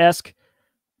 Zombicide-esque,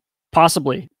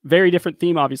 possibly very different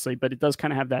theme, obviously, but it does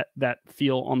kind of have that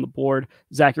feel on the board.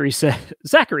 Zachary said,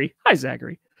 hi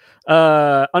Zachary.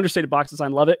 Understated box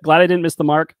design, love it. Glad I didn't miss the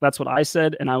mark. That's what I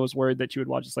said, and I was worried that you would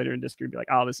watch this later in Discord and be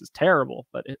like, oh, this is terrible.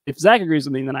 But if Zach agrees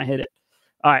with me, then I hit it.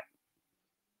 All right.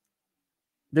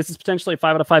 This is potentially a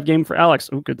 5 out of 5 game for Alex.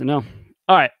 Oh, good to know.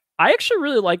 All right. I actually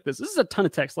really like this. This is a ton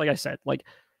of text. Like I said, like,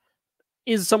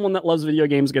 is someone that loves video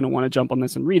games going to want to jump on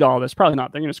this and read all this? Probably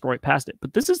not. They're going to scroll right past it.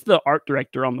 But this is the art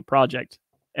director on the project.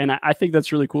 And I think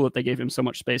that's really cool that they gave him so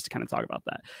much space to kind of talk about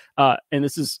that. And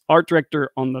this is art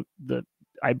director on the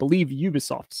I believe,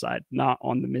 Ubisoft side, not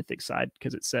on the Mythic side,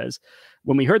 because it says,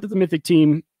 when we heard that the Mythic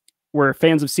team were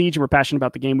fans of Siege and were passionate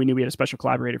about the game, we knew we had a special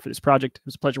collaborator for this project. It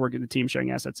was a pleasure working with the team,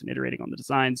 sharing assets and iterating on the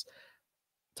designs.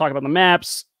 Talk about the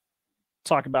maps,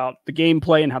 talk about the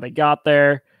gameplay and how they got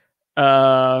there.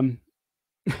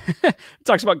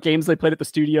 Talks about games they played at the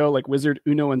studio, like Wizard,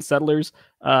 Uno, and Settlers.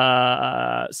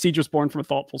 Siege was born from a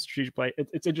thoughtful strategic play.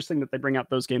 It's interesting that they bring out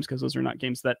those games, because those are not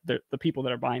games that the people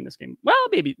that are buying this game, well,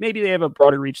 maybe they have a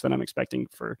broader reach than I'm expecting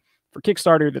for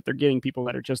Kickstarter, that they're getting people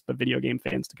that are just the video game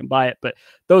fans to come buy it. But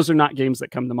those are not games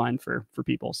that come to mind for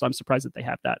people. So I'm surprised that they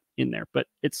have that in there. But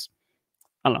it's,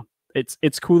 I don't know.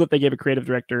 It's cool that they gave a creative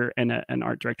director and an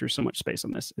art director so much space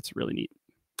on this. It's really neat.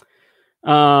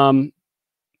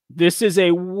 This is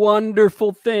a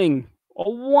wonderful thing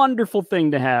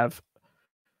to have.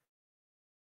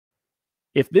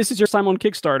 If this is your time on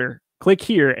Kickstarter, click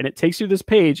here and it takes you to this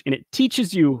page and it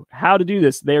teaches you how to do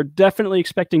this. They're definitely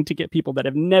expecting to get people that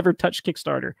have never touched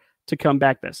Kickstarter to come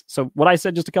back this. So what I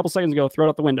said just a couple seconds ago, throw it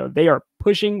out the window. They are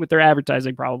pushing with their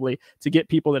advertising probably to get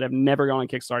people that have never gone on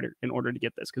Kickstarter in order to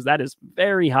get this, because that is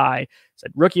very high. It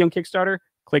said rookie on Kickstarter,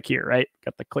 click here, right?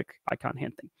 Got the click icon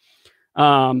hand thing.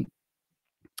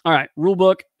 All right,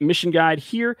 rulebook, mission guide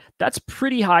here. That's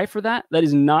pretty high for that. That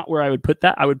is not where I would put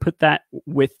that. I would put that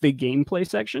with the gameplay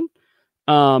section.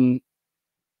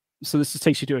 So this just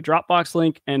takes you to a Dropbox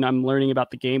link, and I'm learning about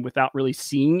the game without really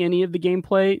seeing any of the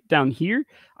gameplay down here.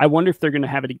 I wonder if they're going to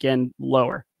have it again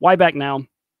lower. Why back now?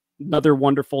 Another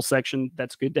wonderful section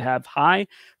that's good to have high.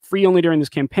 Free only during this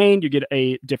campaign. You get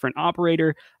a different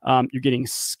operator. You're getting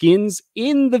skins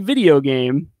in the video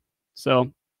game.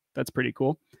 So that's pretty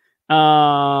cool.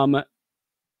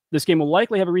 This game will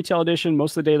likely have a retail edition.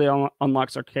 Most of the daily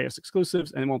unlocks are Chaos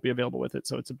exclusives, and it won't be available with it.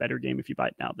 So it's a better game if you buy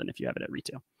it now than if you have it at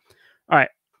retail. All right,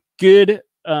 good.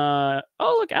 Oh,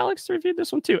 look, Alex reviewed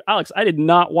this one too. Alex, I did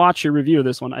not watch your review of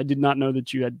this one. I did not know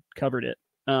that you had covered it.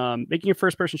 Making a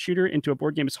first-person shooter into a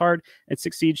board game is hard, and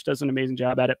Six Siege does an amazing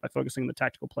job at it by focusing on the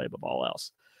tactical play above all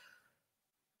else.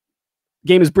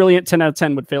 Game is brilliant. 10 out of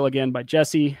 10 would fail again by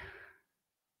Jesse.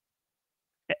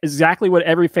 Exactly what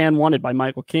every fan wanted by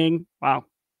Michael King. Wow,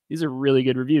 these are really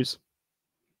good reviews.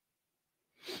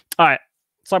 All right,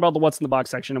 let's talk about the what's in the box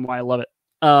section and why I love it.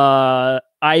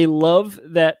 I love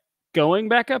that going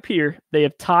back up here, they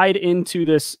have tied into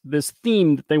this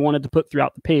theme that they wanted to put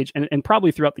throughout the page, and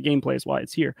probably throughout the gameplay is why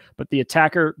it's here, but the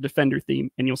attacker defender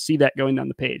theme, and you'll see that going down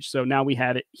the page. So now we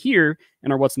have it here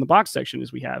in our what's in the box section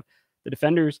is we have the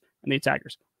defenders and the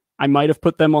attackers. I might have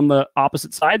put them on the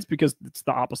opposite sides because it's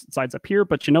the opposite sides up here,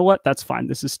 but you know what? That's fine.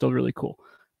 This is still really cool.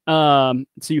 So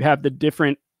you have the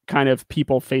different kind of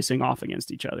people facing off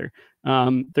against each other.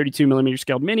 32 millimeter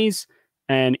scaled minis,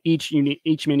 and each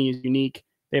mini is unique.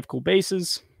 They have cool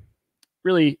bases,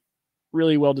 really,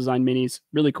 really well designed minis.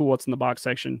 Really cool. What's in the box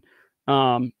section?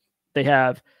 They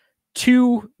have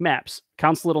 2 maps,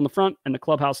 Consulate on the front and the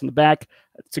clubhouse in the back.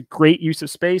 It's a great use of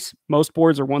space. Most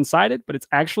boards are one-sided, but it's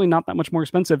actually not that much more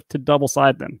expensive to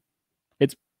double-side them.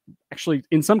 It's actually,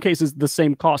 in some cases, the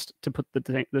same cost to put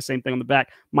the same thing on the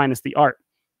back, minus the art.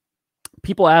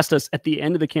 People asked us at the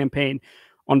end of the campaign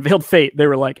on Veiled Fate, they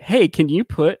were like, hey, can you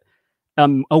put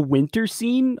a winter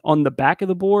scene on the back of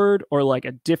the board, or like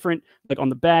a different, like on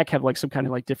the back, have like some kind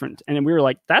of like different. And we were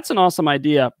like, that's an awesome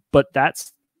idea, but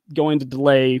that's going to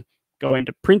delay going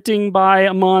to printing by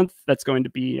a month. That's going to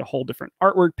be a whole different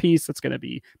artwork piece. That's going to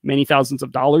be many thousands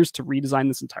of dollars to redesign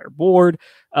this entire board.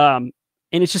 And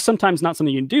it's just sometimes not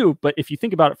something you can do. But if you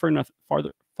think about it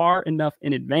far enough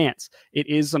in advance, it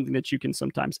is something that you can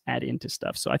sometimes add into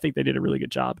stuff. So I think they did a really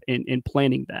good job in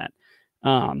planning that.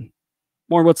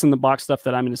 More what's in the box stuff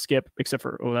that I'm going to skip, except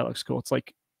for, oh, that looks cool. It's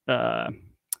like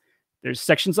there's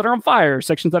sections that are on fire,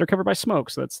 sections that are covered by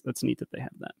smoke. So that's neat that they have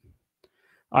that.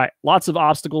 All right, lots of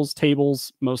obstacles,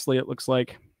 tables, mostly it looks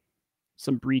like.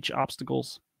 Some breach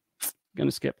obstacles. Going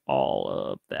to skip all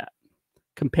of that.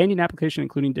 Companion application,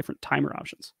 including different timer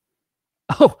options.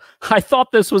 Oh, I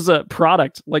thought this was a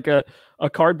product, like a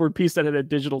cardboard piece that had a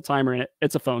digital timer in it.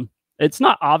 It's a phone. It's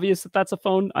not obvious that that's a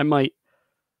phone. I might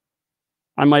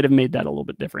have made that a little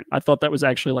bit different. I thought that was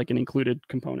actually like an included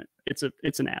component. It's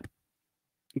an app.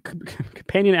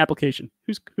 Companion application.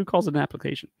 Who calls it an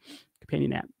application?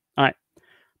 Companion app. All right.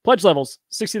 Pledge levels,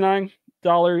 $69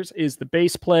 is the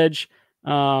base pledge.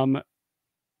 Comes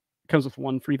with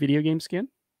 1 free video game skin.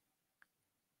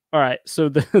 All right, so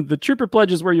the Trooper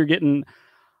pledge is where you're getting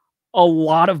a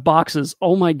lot of boxes.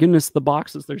 Oh my goodness, the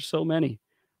boxes. There's so many.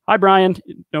 Hi, Brian.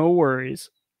 No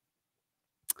worries.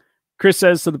 Chris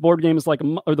says, so the board game is like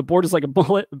the board is like a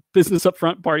bullet, business up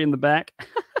front, party in the back.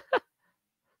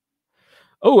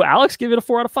 Oh, Alex gave it a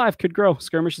 4 out of 5. Could grow.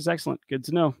 Skirmish is excellent. Good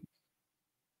to know.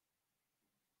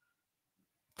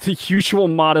 The usual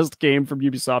modest game from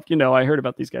Ubisoft. You know, I heard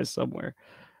about these guys somewhere.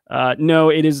 No,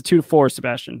 it is 2 to 4,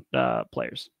 Sebastian,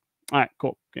 players. All right,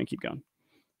 cool. Gonna keep going.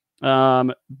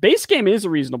 Base game is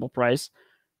a reasonable price.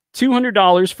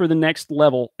 $200 for the next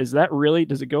level. Is that really?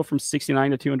 Does it go from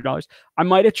 $69 to $200? I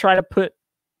might have tried to put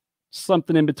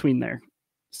something in between there.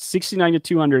 $69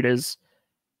 to $200 is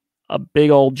a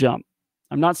big old jump.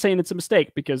 I'm not saying it's a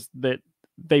mistake, because that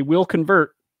they will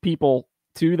convert people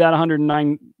to that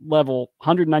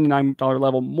 $199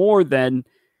 level more than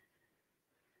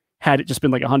had it just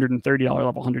been like $130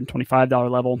 level,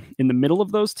 $125 level in the middle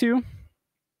of those two.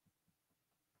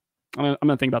 I'm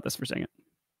gonna think about this for a second.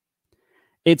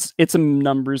 It's a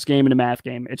numbers game and a math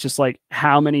game. It's just like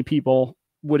how many people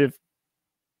would have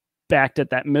backed at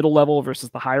that middle level versus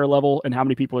the higher level, and how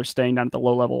many people are staying down at the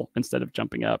low level instead of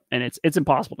jumping up. And it's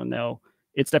impossible to know.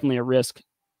 It's definitely a risk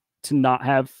to not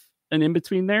have an in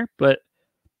between there, but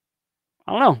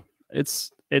I don't know.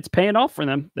 It's paying off for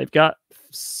them. They've got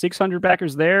 600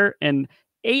 backers there and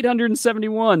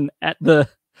 871 at the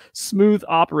Smooth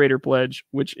Operator pledge,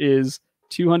 which is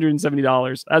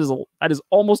 $270. That is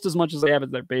almost as much as they have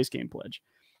as their base game pledge.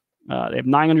 They have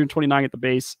 929 at the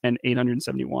base and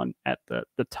 871 at the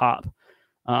top.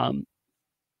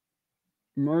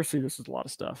 Mercy, this is a lot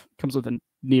of stuff. It comes with a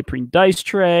neoprene dice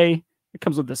tray. It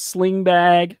comes with a sling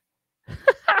bag.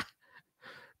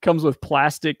 Comes with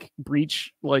plastic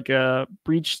breach, like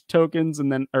breach tokens,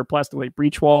 and then or plastic like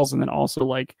breach walls, and then also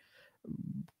like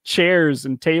chairs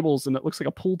and tables, and it looks like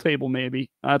a pool table maybe.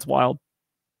 That's wild.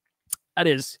 That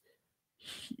is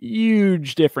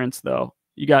huge difference though.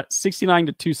 You got 69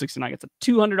 to 269. It's a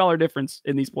 $200 difference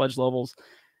in these pledge levels,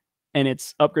 and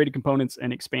it's upgraded components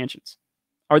and expansions.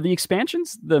 Are the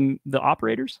expansions the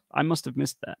operators? I must have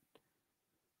missed that.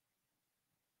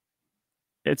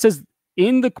 It says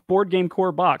in the board game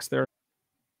core box there.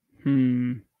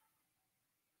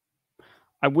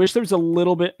 I wish there was a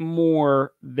little bit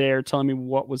more there telling me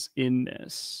what was in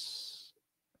this.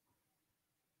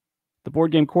 The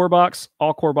board game core box,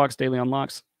 all core box daily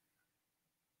unlocks.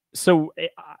 So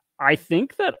I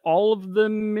think that all of the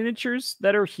miniatures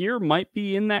that are here might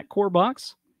be in that core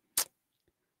box.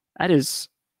 That is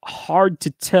hard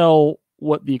to tell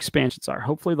what the expansions are.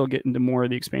 Hopefully they'll get into more of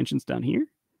the expansions down here.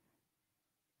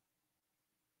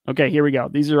 Okay, here we go.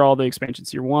 These are all the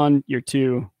expansions. Year 1, Year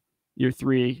 2, Year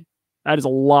 3. That is a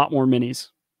lot more minis.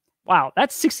 Wow, that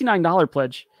 $69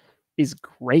 pledge is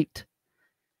great.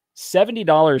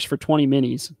 $70 for 20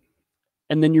 minis.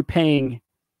 And then you're paying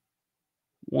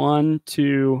 1,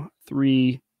 2,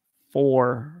 3,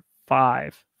 4,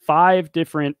 5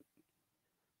 different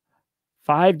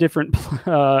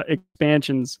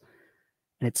expansions,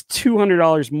 and it's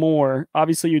 $200 more.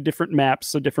 Obviously, you different maps,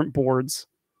 so different boards.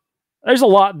 There's a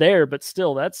lot there, but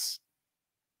still,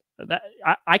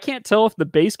 I can't tell if the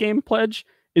base game pledge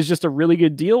is just a really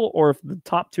good deal or if the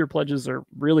top tier pledges are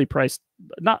really priced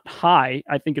not high.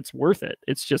 I think it's worth it.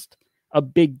 It's just a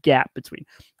big gap between.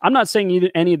 I'm not saying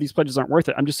any of these pledges aren't worth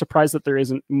it. I'm just surprised that there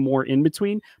isn't more in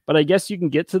between. But I guess you can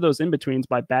get to those in betweens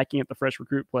by backing up the fresh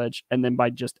recruit pledge and then by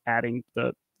just adding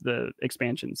the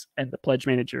expansions and the pledge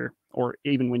manager, or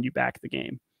even when you back the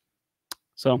game.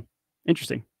 So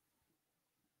interesting.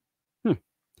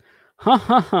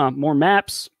 More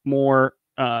maps, more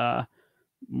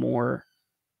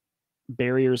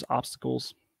barriers,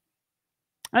 obstacles.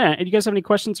 Do you guys have any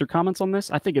questions or comments on this?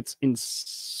 I think it's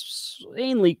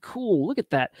insanely cool. Look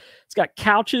at that. It's got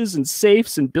couches and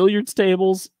safes and billiards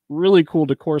tables. Really cool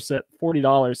decor set,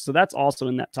 $40. So that's also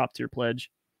in that top tier pledge.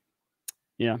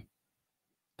 Yeah.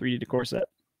 3D decor set.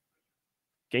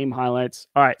 Game highlights.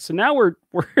 All right. So now we're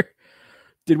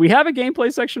did we have a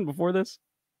gameplay section before this?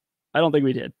 I don't think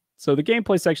we did. So the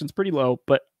gameplay section is pretty low,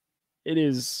 but it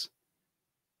is.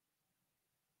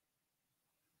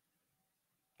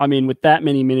 I mean, with that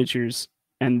many miniatures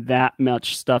and that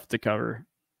much stuff to cover,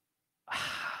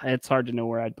 it's hard to know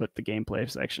where I'd put the gameplay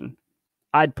section.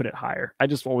 I'd put it higher. I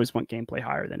just always want gameplay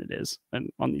higher than it is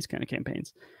on these kind of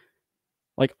campaigns.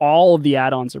 Like all of the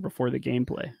add-ons are before the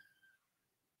gameplay.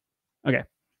 Okay.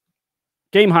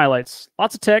 Game highlights.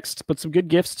 Lots of text, but some good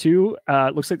gifts too.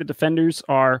 It looks like the defenders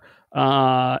are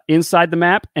inside the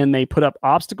map and they put up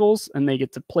obstacles and they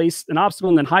get to place an obstacle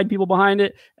and then hide people behind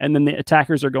it. And then the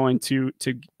attackers are going to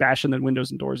bash in the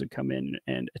windows and doors and come in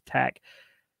and attack.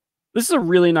 This is a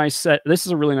really nice set. This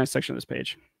is a really nice section of this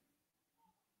page.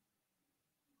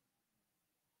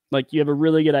 Like you have a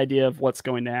really good idea of what's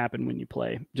going to happen when you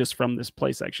play just from this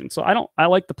play section. So I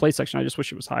like the play section. I just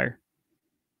wish it was higher.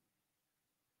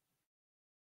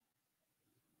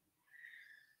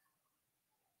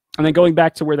 And then going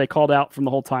back to where they called out from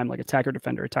the whole time, like attacker,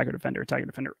 defender, attacker, defender, attacker,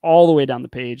 defender, all the way down the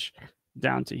page,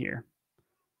 down to here.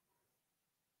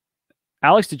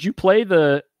 Alex, did you play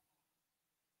the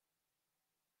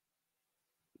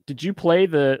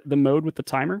mode with the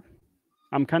timer?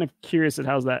 I'm kind of curious at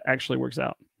how that actually works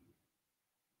out.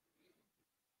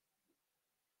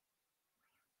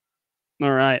 All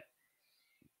right.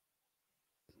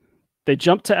 They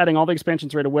jumped to adding all the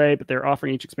expansions right away, but they're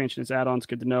offering each expansion as add-ons.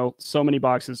 Good to know. So many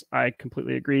boxes. I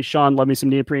completely agree. Sean, love me some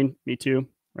neoprene. Me too.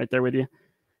 Right there with you.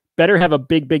 Better have a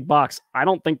big box. I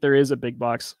don't think there is a big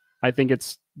box. I think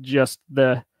it's just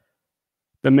the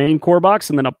main core box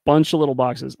and then a bunch of little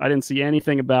boxes. I didn't see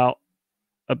anything about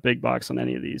a big box on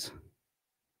any of these.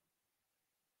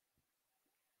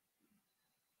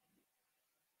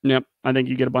 Yep. I think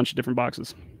you get a bunch of different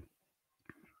boxes.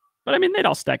 But I mean, they'd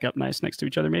all stack up nice next to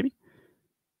each other, maybe.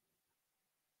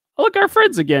 Oh, look, our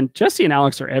friends again. Jesse and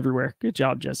Alex are everywhere. Good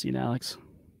job, Jesse and Alex.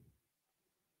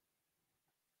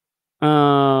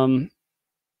 All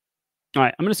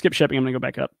right, I'm going to skip shipping. I'm going to go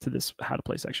back up to this how to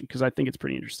play section because I think it's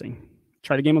pretty interesting.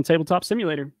 Try the game on Tabletop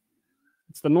Simulator.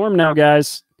 It's the norm now,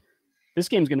 guys. This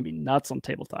game's going to be nuts on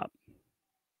tabletop.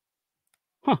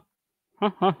 All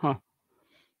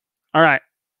right.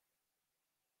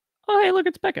 Oh, hey, look,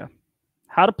 it's Becca.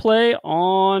 How to play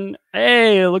on...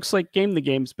 Hey, it looks like Game the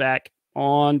Game's back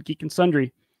on Geek and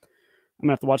Sundry. I'm going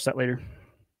to have to watch that later.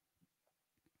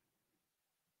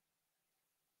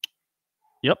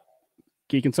 Yep.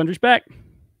 Geek and Sundry's back.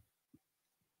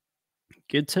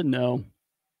 Good to know.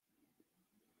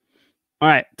 All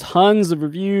right. Tons of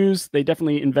reviews. They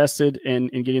definitely invested in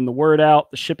getting the word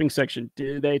out. The shipping section.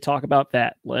 Did they talk about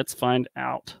that? Let's find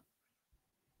out.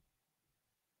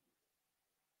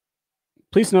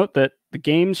 Please note that the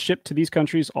games shipped to these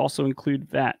countries also include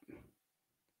VAT.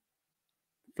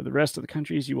 For the rest of the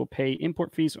countries, you will pay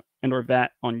import fees and or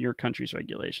VAT on your country's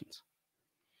regulations.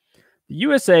 The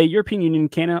USA, European Union,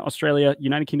 Canada, Australia,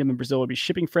 United Kingdom, and Brazil will be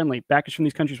shipping friendly. Backers from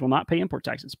these countries will not pay import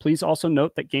taxes. Please also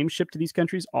note that games shipped to these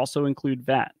countries also include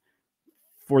VAT.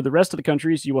 For the rest of the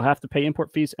countries, you will have to pay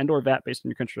import fees and or VAT based on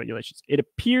your country's regulations. It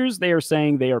appears they are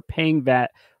saying they are paying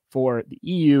VAT for the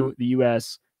EU, the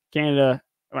US, Canada.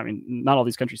 I mean, not all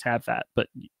these countries have that, but,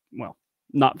 well,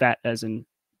 not VAT as in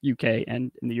UK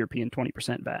and in the European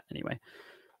 20% VAT anyway.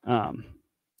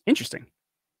 Interesting.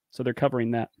 So they're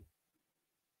covering that.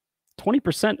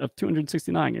 20% of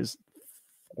 269 is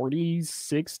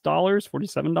 $46,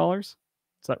 $47. Is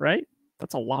that right?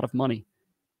 That's a lot of money.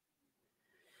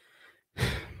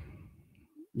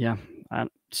 Yeah,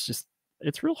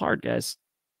 it's real hard, guys.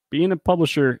 Being a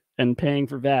publisher and paying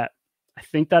for VAT, I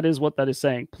think that is what that is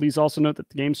saying. Please also note that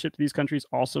the games shipped to these countries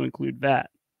also include VAT.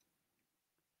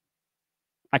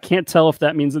 I can't tell if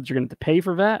that means that you're going to pay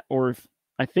for VAT or if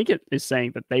I think it is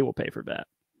saying that they will pay for VAT.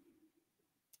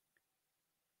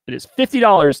 It is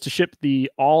 $50 to ship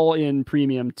the all-in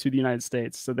premium to the United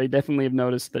States. So they definitely have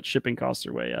noticed that shipping costs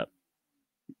are way up.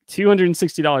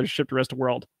 $260 shipped to the rest of the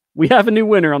world. We have a new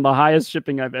winner on the highest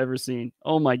shipping I've ever seen.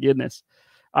 Oh my goodness.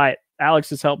 All right. Alex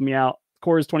has helped me out.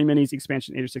 Core is 20 minis,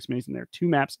 expansion 8 or 6 minis in there. 2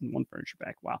 maps and 1 furniture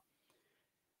pack. Wow.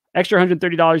 Extra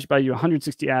 $130 buy you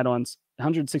 160 add-ons.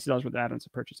 $160 worth of add-ons to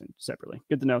purchasing separately.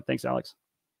 Good to know. Thanks, Alex.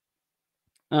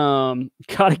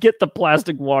 Gotta get the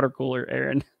plastic water cooler,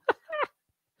 Aaron.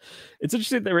 It's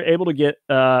interesting that they were able to get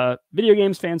video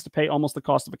games fans to pay almost the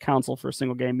cost of a console for a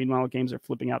single game. Meanwhile, games are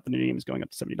flipping out. The new game is going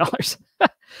up to $70.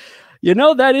 You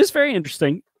know, that is very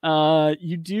interesting.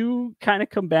 You do kind of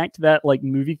come back to that like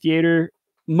movie theater.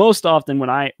 Most often when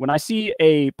I see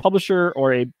a publisher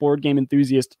or a board game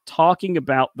enthusiast talking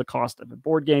about the cost of a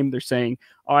board game, they're saying,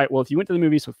 all right, well, if you went to the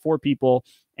movies with 4 people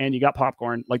and you got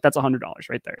popcorn, like that's $100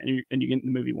 right there. And you get in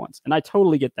the movie once. And I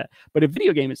totally get that. But a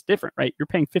video game is different, right? You're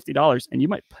paying $50 and you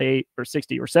might pay or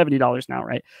 $60 or $70 now,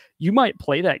 right? You might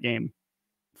play that game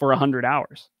for 100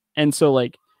 hours. And so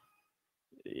like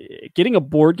getting a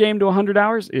board game to 100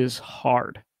 hours is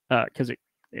hard because it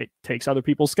takes other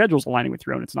people's schedules aligning with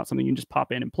your own. It's not something you can just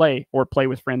pop in and play or play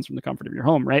with friends from the comfort of your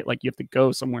home, right? Like you have to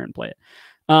go somewhere and play it.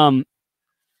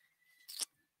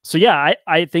 So yeah,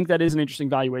 I think that is an interesting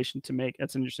valuation to make.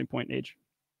 That's an interesting point, Age.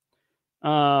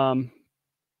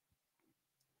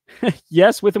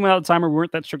 Yes, with and without a timer, we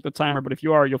weren't that strict with the timer, but if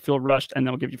you are, you'll feel rushed and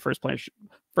they'll give you first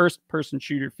person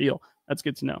shooter feel. That's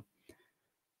good to know.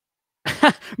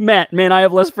 Matt, man, I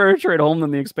have less furniture at home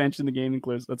than the expansion the game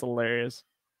includes. That's hilarious.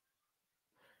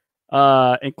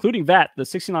 Including VAT, the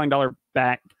 $69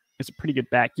 back is a pretty good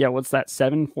back. Yeah, what's that?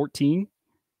 $7.14?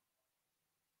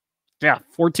 Yeah,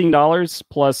 $14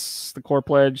 plus the core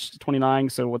pledge,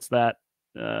 $29. So what's that?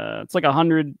 It's like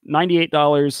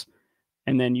 $198,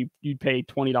 and then you pay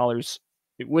 $20.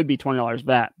 It would be $20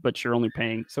 VAT, but you're only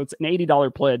paying. So it's an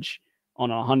 $80 pledge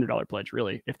on a $100 pledge,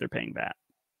 really, if they're paying VAT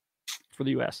for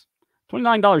the US.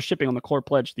 $29 shipping on the core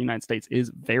pledge to the United States is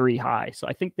very high. So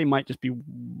I think they might just be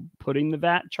putting the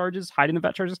VAT charges, hiding the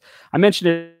VAT charges. I mentioned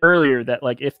it earlier that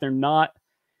like if you're not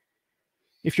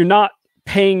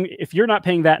paying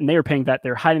that and they are paying that,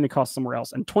 they're hiding the cost somewhere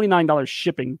else. And $29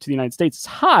 shipping to the United States is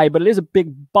high, but it is a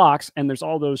big box and there's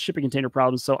all those shipping container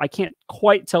problems. So I can't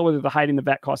quite tell whether they're hiding the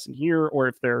VAT costs in here or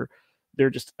if they're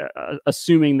just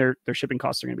assuming their shipping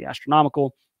costs are going to be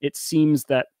astronomical. It seems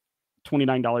that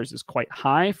 $29 is quite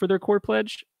high for their core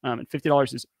pledge, and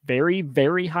 $50 is very,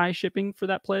 very high shipping for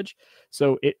that pledge.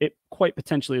 So it quite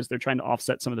potentially is they're trying to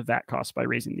offset some of the VAT costs by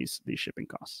raising these shipping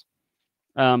costs.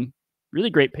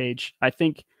 Really great page. I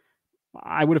think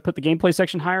I would have put the gameplay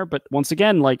section higher, but once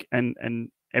again, like and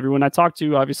everyone I talked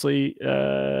to, obviously,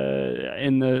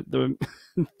 in the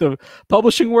the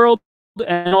publishing world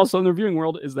and also in the reviewing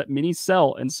world, is that minis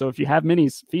sell. And so if you have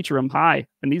minis, feature them high.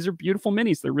 And these are beautiful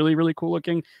minis. They're really, really cool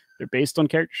looking. They're based on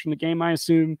characters from the game, I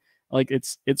assume. Like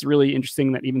it's really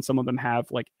interesting that even some of them have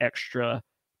like extra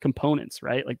components,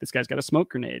 right? Like this guy's got a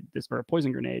smoke grenade, or a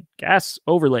poison grenade, gas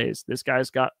overlays. This guy's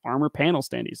got armor panel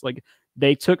standees. Like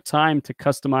they took time to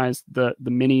customize the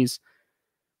minis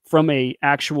from a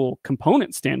actual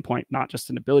component standpoint, not just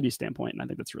an ability standpoint. And I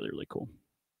think that's really, really cool.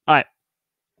 All right.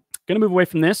 Going to move away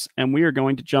from this, and we are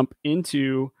going to jump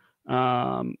into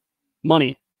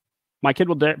money. My kid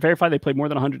will verify they played more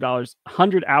than 100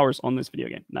 hours on this video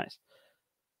game. Nice.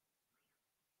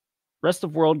 Rest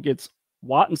of world gets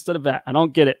what instead of that? I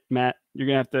don't get it, Matt. You're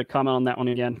going to have to comment on that one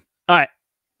again. All right.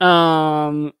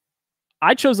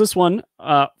 I chose this one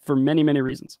for many, many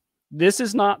reasons. This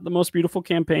is not the most beautiful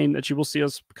campaign that you will see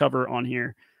us cover on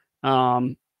here.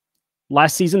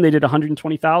 Last season, they did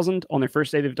 120,000. On their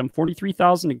first day, they've done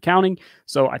 43,000 and counting.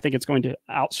 So I think it's going to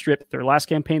outstrip their last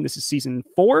campaign. This is season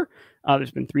 4. There's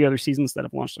been 3 other seasons that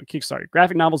have launched on Kickstarter.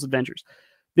 Graphic novels, adventures.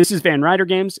 This is Van Ryder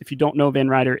Games. If you don't know, Van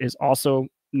Ryder is also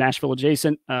Nashville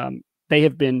adjacent. They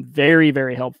have been very,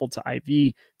 very helpful to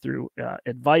IV through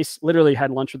advice. Literally had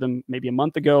lunch with them maybe a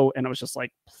month ago, and it was just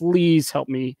like, please help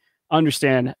me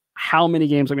understand how many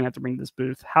games I'm gonna have to bring to this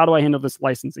booth, how do I handle this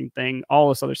licensing thing, all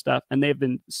this other stuff, and they've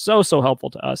been so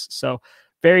helpful to us. So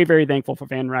very, very thankful for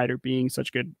Van Ryder being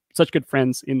such good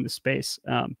friends in the space.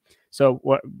 So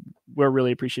we're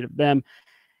really appreciative of them.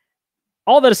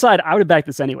 All that aside, I would have backed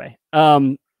this anyway.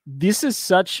 This is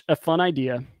such a fun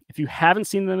idea. If you haven't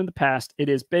seen them in the past, it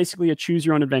is basically a choose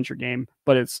your own adventure game,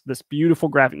 but it's this beautiful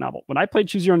graphic novel. When I played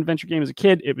choose your own adventure game as a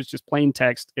kid, it was just plain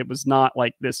text. It was not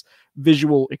like this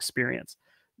visual experience.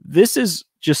 This is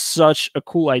just such a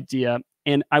cool idea,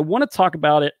 and I want to talk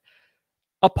about it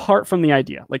apart from the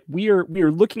idea. Like we are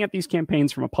looking at these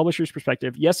campaigns from a publisher's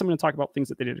perspective. Yes, I'm going to talk about things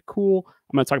that they did cool.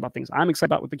 I'm going to talk about things I'm excited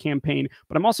about with the campaign,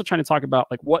 but I'm also trying to talk about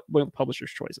like what were the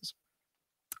publisher's choices.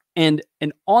 And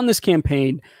on this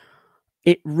campaign,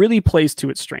 it really plays to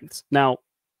its strengths. Now,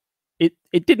 it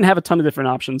didn't have a ton of different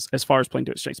options as far as playing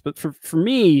to its strengths, but for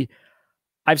me,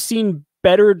 I've seen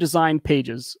better designed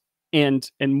pages and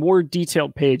more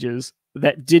detailed pages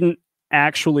that didn't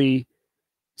actually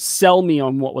sell me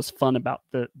on what was fun about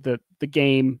the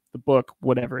game, the book,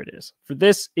 whatever it is. For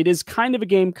this, it is kind of a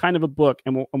game, kind of a book,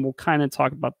 and we'll kind of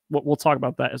talk about we'll talk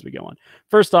about that as we go on.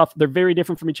 First off, they're very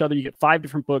different from each other. You get 5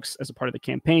 different books as a part of the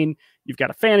campaign. You've got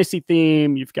a fantasy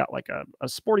theme, you've got like a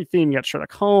sporty theme, you got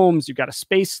Sherlock Holmes, you've got a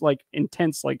space like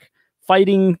intense like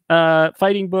fighting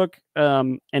book.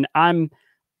 And I'm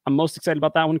most excited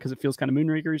about that one because it feels kind of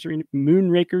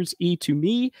Moonrakers-y to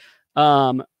me.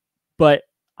 But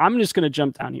I'm just going to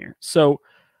jump down here. So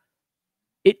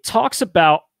it talks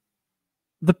about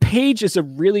the page is a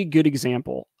really good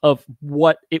example of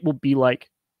what it will be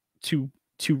like to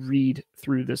read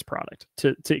through this product,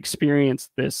 to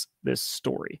experience this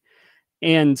story.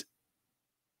 And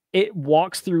it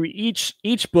walks through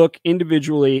each book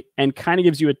individually and kind of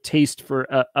gives you a taste for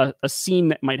a scene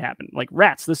that might happen. Like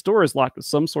rats, this door is locked with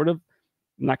some sort of,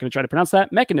 I'm not going to try to pronounce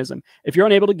that, mechanism. If you're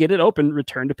unable to get it open,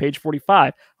 return to page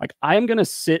 45. Like I am going to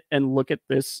sit and look at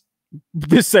this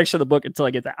section of the book until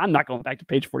I get that. I'm not going back to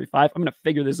page 45. I'm going to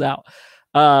figure this out.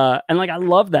 And like, I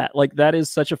love that. Like that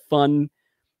is such a fun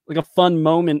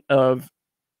moment of,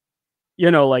 you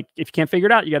know, like if you can't figure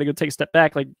it out, you got to go take a step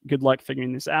back. Like good luck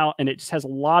figuring this out. And it just has a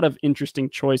lot of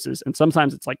interesting choices. And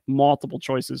sometimes it's like multiple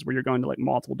choices where you're going to like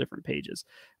multiple different pages.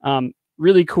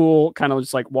 Really cool kind of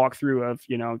just like walkthrough of,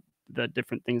 you know, the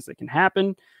different things that can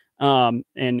happen,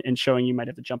 and showing you might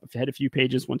have to jump ahead a few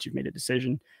pages once you've made a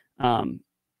decision.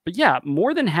 But yeah,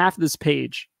 more than half of this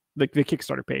page, the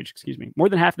Kickstarter page, excuse me, more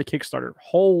than half of the Kickstarter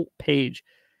whole page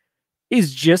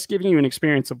is just giving you an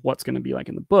experience of what's going to be like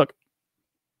in the book.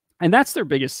 And that's their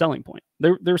biggest selling point.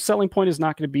 Their selling point is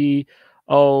not going to be,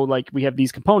 oh, like we have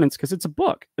these components, because it's a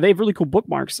book. They have really cool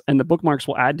bookmarks, and the bookmarks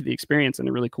will add to the experience in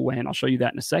a really cool way. And I'll show you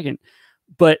that in a second.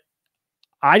 But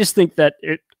I just think that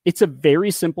it's a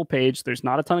very simple page. There's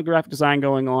not a ton of graphic design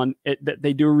going on.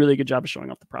 They do a really good job of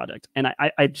showing off the product. And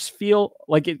I just feel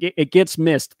like it gets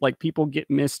missed. Like people get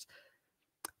missed.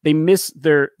 They miss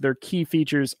their key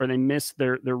features, or they miss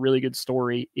their really good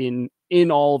story in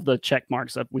all of the check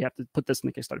marks of, we have to put this in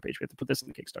the Kickstarter page. We have to put this in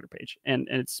the Kickstarter page. And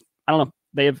it's, I don't know.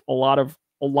 They have a lot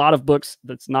of books.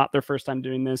 That's not their first time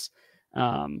doing this.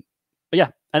 But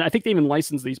yeah, and I think they even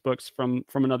license these books from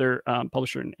another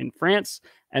publisher in France,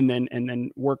 and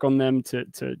then work on them to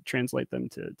translate them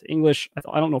to English.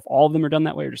 I don't know if all of them are done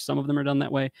that way or just some of them are done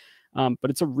that way. But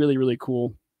it's a really, really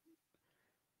cool.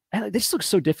 And they just look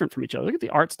so different from each other. Look at the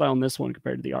art style on this one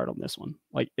compared to the art on this one.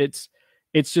 Like it's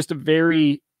just a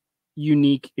very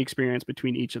unique experience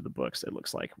between each of the books, it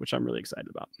looks like, which I'm really excited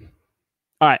about.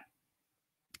 All right.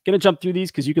 Going to jump through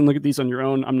these because you can look at these on your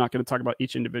own. I'm not going to talk about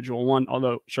each individual one,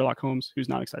 although Sherlock Holmes, who's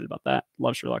not excited about that?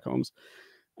 Love Sherlock Holmes.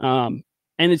 And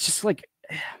it's just like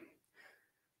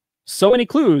so many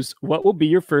clues. What will be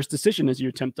your first decision as you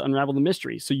attempt to unravel the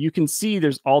mystery? So you can see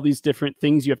there's all these different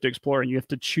things you have to explore, and you have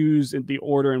to choose in the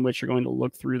order in which you're going to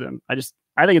look through them. I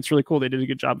think it's really cool. They did a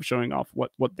good job of showing off what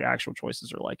the actual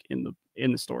choices are like in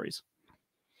the stories.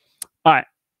 All right.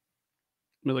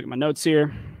 Let me look at my notes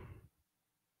here.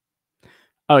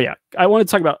 Oh yeah, I want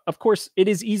to talk about, of course, it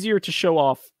is easier to show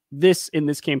off this in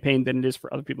this campaign than it is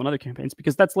for other people in other campaigns,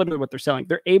 because that's literally what they're selling.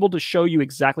 They're able to show you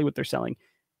exactly what they're selling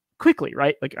quickly,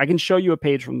 right? Like I can show you a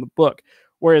page from the book,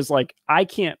 whereas like I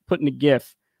can't put in a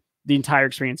GIF the entire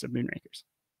experience of Moonrakers.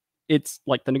 It's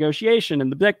like the negotiation and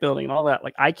the deck building and all that.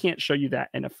 Like I can't show you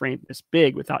that in a frame this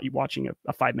big without you watching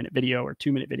a 5-minute video or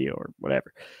 2-minute video or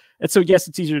whatever. And so yes,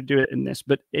 it's easier to do it in this,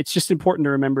 but it's just important to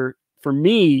remember for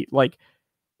me, like,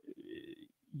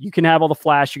 you can have all the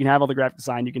flash, you can have all the graphic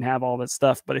design, you can have all that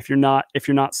stuff, but if you're not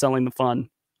selling the fun,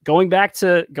 going back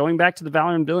to the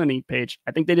Valor and Villainy page,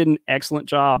 I think they did an excellent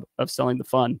job of selling the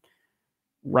fun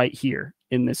right here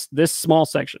in this small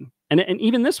section. And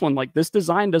even this one, like, this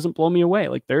design doesn't blow me away.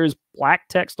 Like, there's black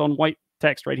text on white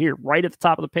text right here, right at the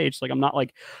top of the page. Like, I'm not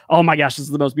like, oh my gosh, this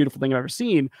is the most beautiful thing I've ever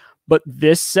seen. But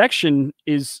this section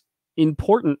is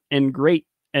important and great,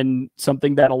 and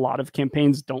something that a lot of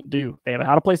campaigns don't do. They have a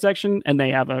how to play section, and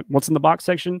they have a what's in the box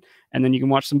section, and then you can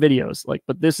watch some videos. Like,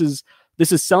 but this is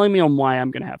selling me on why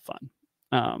I'm going to have fun.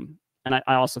 And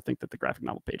I also think that the graphic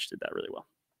novel page did that really well.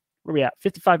 Where are we at?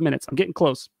 55 minutes. I'm getting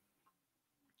close.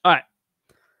 All right.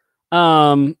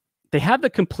 They have the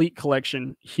complete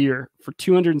collection here for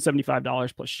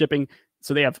 $275 plus shipping.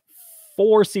 So they have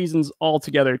 4 seasons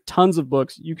altogether, tons of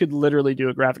books. You could literally do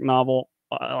a graphic novel.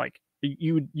 Like,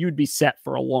 you'd be set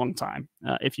for a long time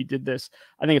if you did this.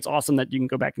 I think it's awesome that you can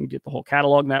go back and get the whole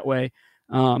catalog that way.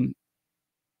 And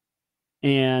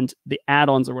the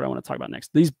add-ons are what I want to talk about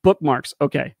next. These bookmarks.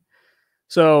 Okay.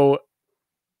 So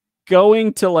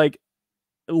going to like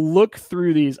look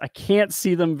through these, I can't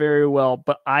see them very well,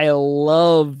 but I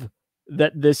love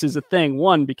that this is a thing.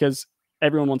 One, because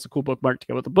everyone wants a cool bookmark to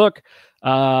go with the book.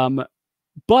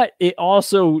 But it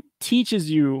also teaches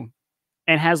you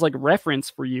and has like reference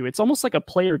for you. It's almost like a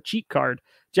player cheat card.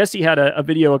 Jesse had a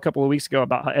video a couple of weeks ago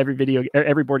about how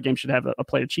every board game should have a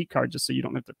player cheat card, just so you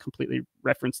don't have to completely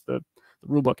reference the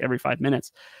rule book every 5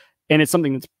 minutes. And it's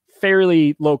something that's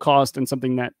fairly low cost and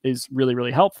something that is really,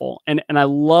 really helpful. And I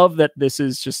love that this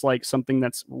is just like something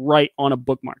that's right on a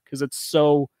bookmark, because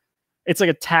it's like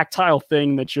a tactile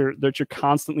thing that you're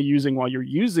constantly using while you're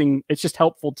using. It's just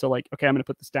helpful to like, okay, I'm going to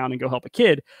put this down and go help a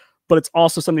kid. But it's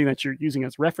also something that you're using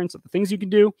as reference of the things you can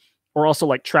do, or also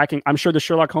like tracking. I'm sure the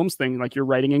Sherlock Holmes thing, like, you're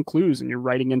writing in clues and you're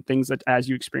writing in things that as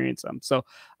you experience them. So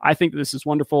I think this is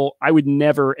wonderful. I would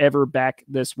never, ever back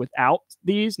this without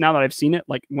these. Now that I've seen it,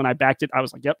 like when I backed it, I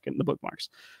was like, yep, getting the bookmarks.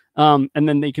 And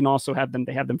then they can also have them.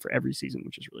 They have them for every season,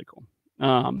 which is really cool.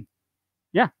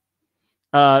 Yeah.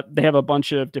 They have a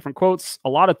bunch of different quotes, a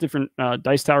lot of different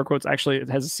Dice Tower quotes. Actually, it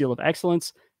has a seal of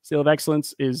excellence. Seal of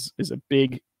excellence is a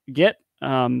big get.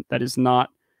 That is not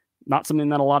something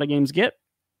that a lot of games get.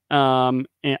 And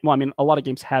well, I mean, a lot of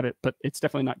games have it, but it's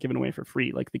definitely not given away for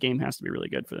free. Like, the game has to be really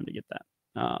good for them to get that.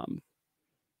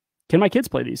 Can my kids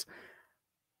play these?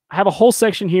 I have a whole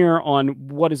section here on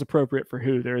what is appropriate for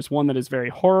who. There's one that is very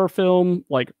horror film,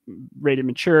 like rated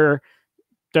mature.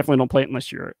 Definitely don't play it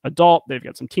unless you're adult. They've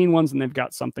got some teen ones, and they've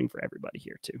got something for everybody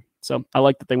here too. So I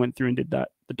like that they went through and did that.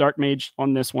 The Dark Mage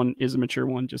on this one is a mature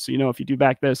one, just so you know. If you do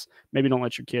back this, maybe don't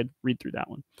let your kid read through that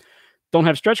one. Don't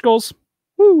have stretch goals.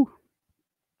 Woo.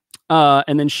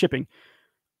 And then shipping.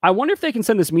 I wonder if they can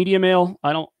send this media mail.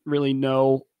 I don't really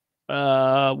know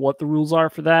what the rules are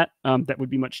for that. That would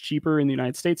be much cheaper in the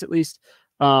United States, at least.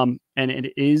 And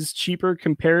it is cheaper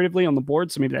comparatively on the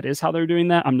board. So maybe that is how they're doing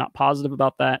that. I'm not positive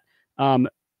about that.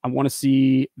 I want to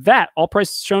see VAT. All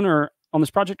prices shown on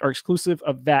this project are exclusive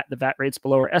of VAT. The VAT rates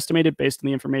below are estimated based on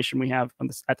the information we have on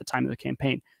this at the time of the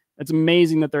campaign. It's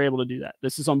amazing that they're able to do that.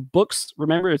 This is on books.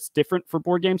 Remember, it's different for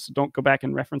board games, so don't go back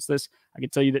and reference this. I can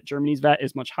tell you that Germany's VAT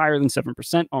is much higher than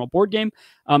 7% on a board game.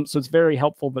 So it's very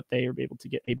helpful that they are able to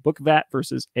get a book VAT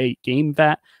versus a game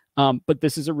VAT. But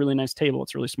this is a really nice table.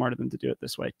 It's really smart of them to do it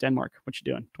this way. Denmark, what you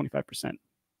doing? 25%.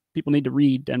 People need to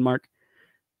read, Denmark.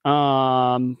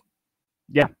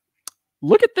 Yeah.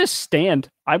 Look at this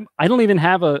stand. I don't even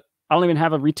have a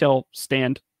retail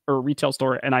stand or a retail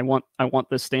store, and I want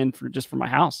this stand for my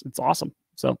house. It's awesome.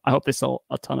 So I hope they sell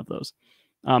a ton of those.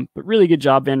 But really good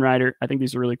job, Van Ryder. I think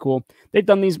these are really cool. They've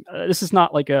done these. This is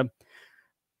not like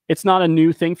it's not a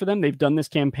new thing for them. They've done this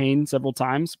campaign several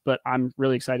times, but I'm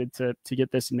really excited to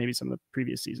get this in maybe some of the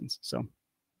previous seasons. So,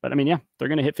 but I mean, yeah, they're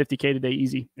going to hit 50K today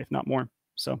easy, if not more.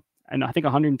 So, and I think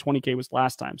 120K was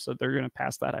last time. So they're going to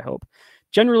pass that, I hope.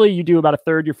 Generally, you do about a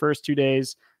third your first 2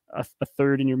 days, a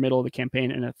third in your middle of the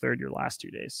campaign, and a third your last 2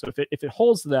 days. So if it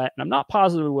holds that, and I'm not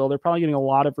positive it will, they're probably getting a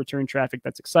lot of return traffic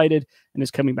that's excited and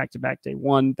is coming back to back day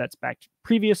one. That's back to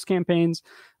previous campaigns.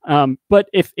 But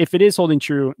if it is holding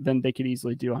true, then they could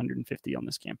easily do 150 on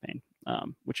this campaign,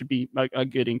 which would be a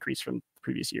good increase from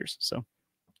previous years. So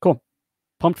cool.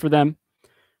 Pumped for them.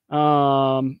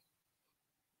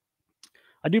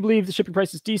 I do believe the shipping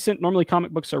price is decent. Normally,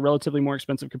 comic books are relatively more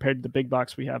expensive compared to the big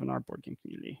box we have in our board game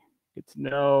community. Good to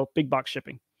know. Big box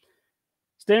shipping.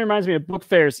 Stan reminds me of book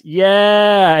fairs.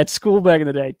 Yeah, at school back in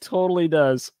the day. Totally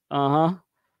does. Have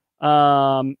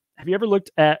you ever looked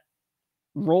at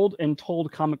Rolled and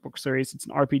Told comic book series? It's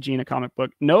an RPG and a comic book.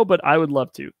 No, but I would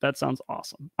love to. That sounds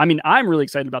awesome. I mean, I'm really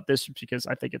excited about this because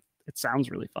I think it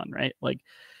sounds really fun, right? Like,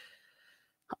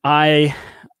 I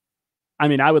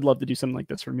mean, I would love to do something like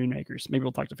this for Moonrakers. Maybe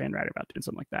we'll talk to Van Ryder about doing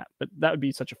something like that. But that would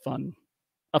be such a fun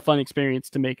experience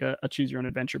to make a choose your own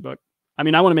adventure book. I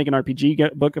mean, I want to make an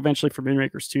RPG book eventually for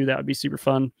Moonrakers too. That would be super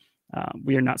fun.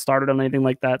 We are not started on anything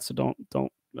like that, so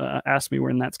don't ask me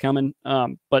when that's coming.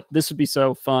 But this would be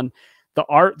so fun. The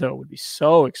art though would be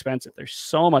so expensive. There's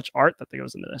so much art that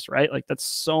goes into this, right? Like that's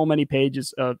so many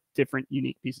pages of different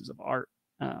unique pieces of art.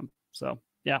 So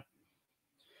yeah.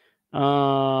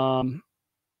 All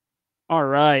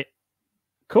right.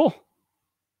 Cool.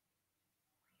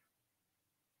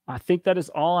 I think that is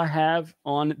all I have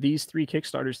on these 3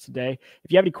 Kickstarters today.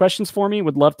 If you have any questions for me,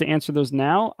 would love to answer those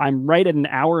now. I'm right at 1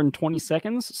 hour and 20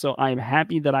 seconds, so I'm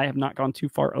happy that I have not gone too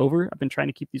far over. I've been trying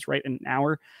to keep these right in 1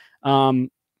 hour.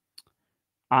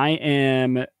 I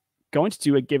am going to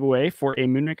do a giveaway for a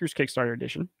Moonrakers Kickstarter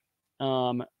edition,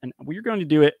 and we're going to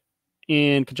do it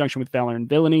in conjunction with Valor and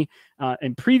Villainy.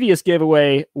 In previous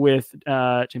giveaway with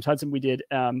James Hudson, we did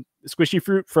Squishy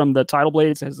Fruit from the Tidal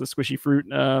Blades. It has the Squishy Fruit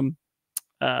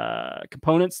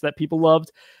components that people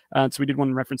loved. So we did one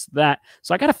in reference to that.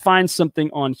 So I got to find something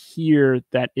on here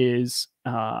that is...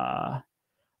 all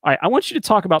right, I want you to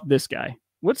talk about this guy.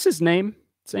 What's his name?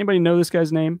 Does anybody know this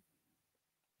guy's name?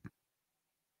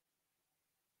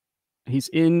 He's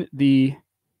in the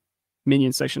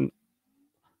minion section.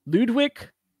 Lludwik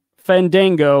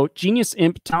Fandango, genius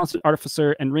imp, talented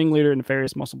artificer, and ringleader in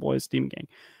Nefarious Muscle Boys Demon Gang.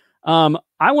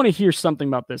 I want to hear something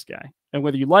about this guy, and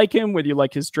whether you like him, whether you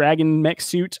like his dragon mech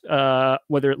suit,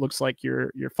 whether it looks like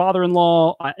your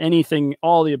father-in-law, anything,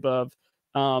 all the above.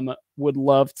 Would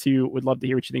love to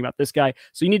hear what you think about this guy.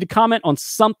 So you need to comment on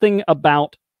something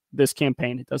about this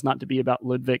campaign. It does not to be about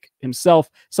Lludwik himself.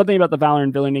 Something about the Valor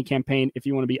and Villainy campaign if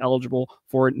you want to be eligible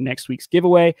for next week's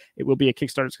giveaway. It will be a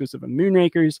Kickstarter exclusive of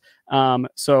Moonrakers.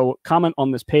 So comment on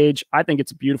this page. I think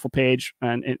it's a beautiful page,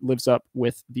 and it lives up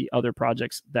with the other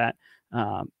projects that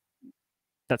that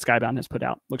Skybound has put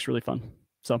out. Looks really fun.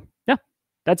 So yeah,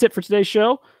 that's it for today's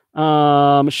show.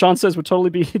 Sean says would totally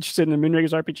be interested in a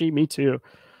Moonrakers RPG. Me too.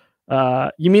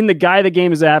 You mean the guy the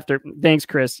game is after? Thanks,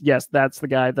 Chris. Yes, that's the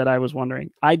guy that I was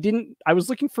wondering. I was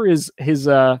looking for his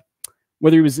whether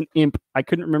he was an imp. I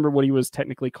couldn't remember what he was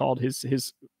technically called.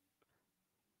 His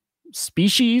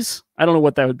species. I don't know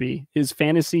what that would be. His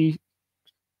fantasy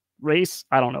race.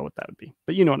 I don't know what that would be,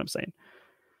 but you know what I'm saying.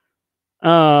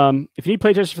 If you need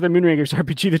playtesters for the Moonrakers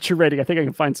RPG that you're writing, I think I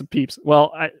can find some peeps.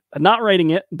 Well, I'm not writing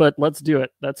it, but let's do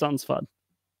it. That sounds fun.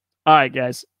 All right,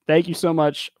 guys. Thank you so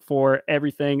much for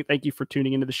everything. Thank you for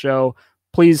tuning into the show.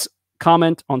 Please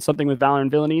comment on something with Valor and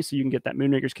Villainy so you can get that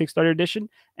Moonrakers Kickstarter edition,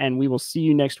 and we will see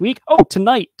you next week. Oh,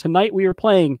 tonight we are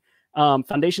playing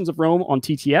Foundations of Rome on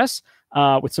TTS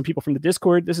with some people from the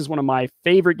Discord. This is one of my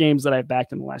favorite games that I've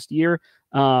backed in the last year.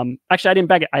 Actually, I didn't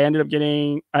back it. I ended up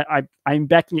getting... I'm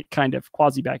backing it, kind of,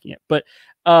 quasi-backing it. But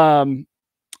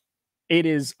it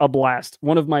is a blast.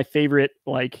 One of my favorite,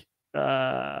 like...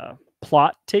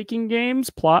 plot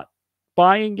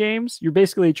buying games. You're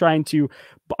basically trying to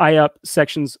buy up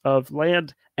sections of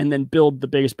land and then build the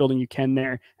biggest building you can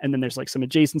there. And then there's like some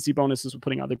adjacency bonuses with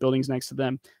putting other buildings next to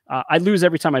them. I lose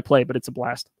every time I play, but it's a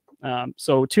blast.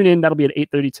 So tune in. That'll be at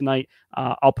 8:30 tonight.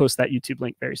 I'll post that YouTube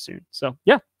link very soon. So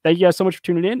yeah, thank you guys so much for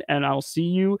tuning in, and I'll see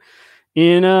you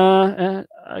in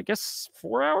I guess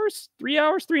 4 hours, 3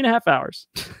 hours, 3.5 hours.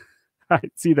 All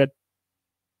right, see you then.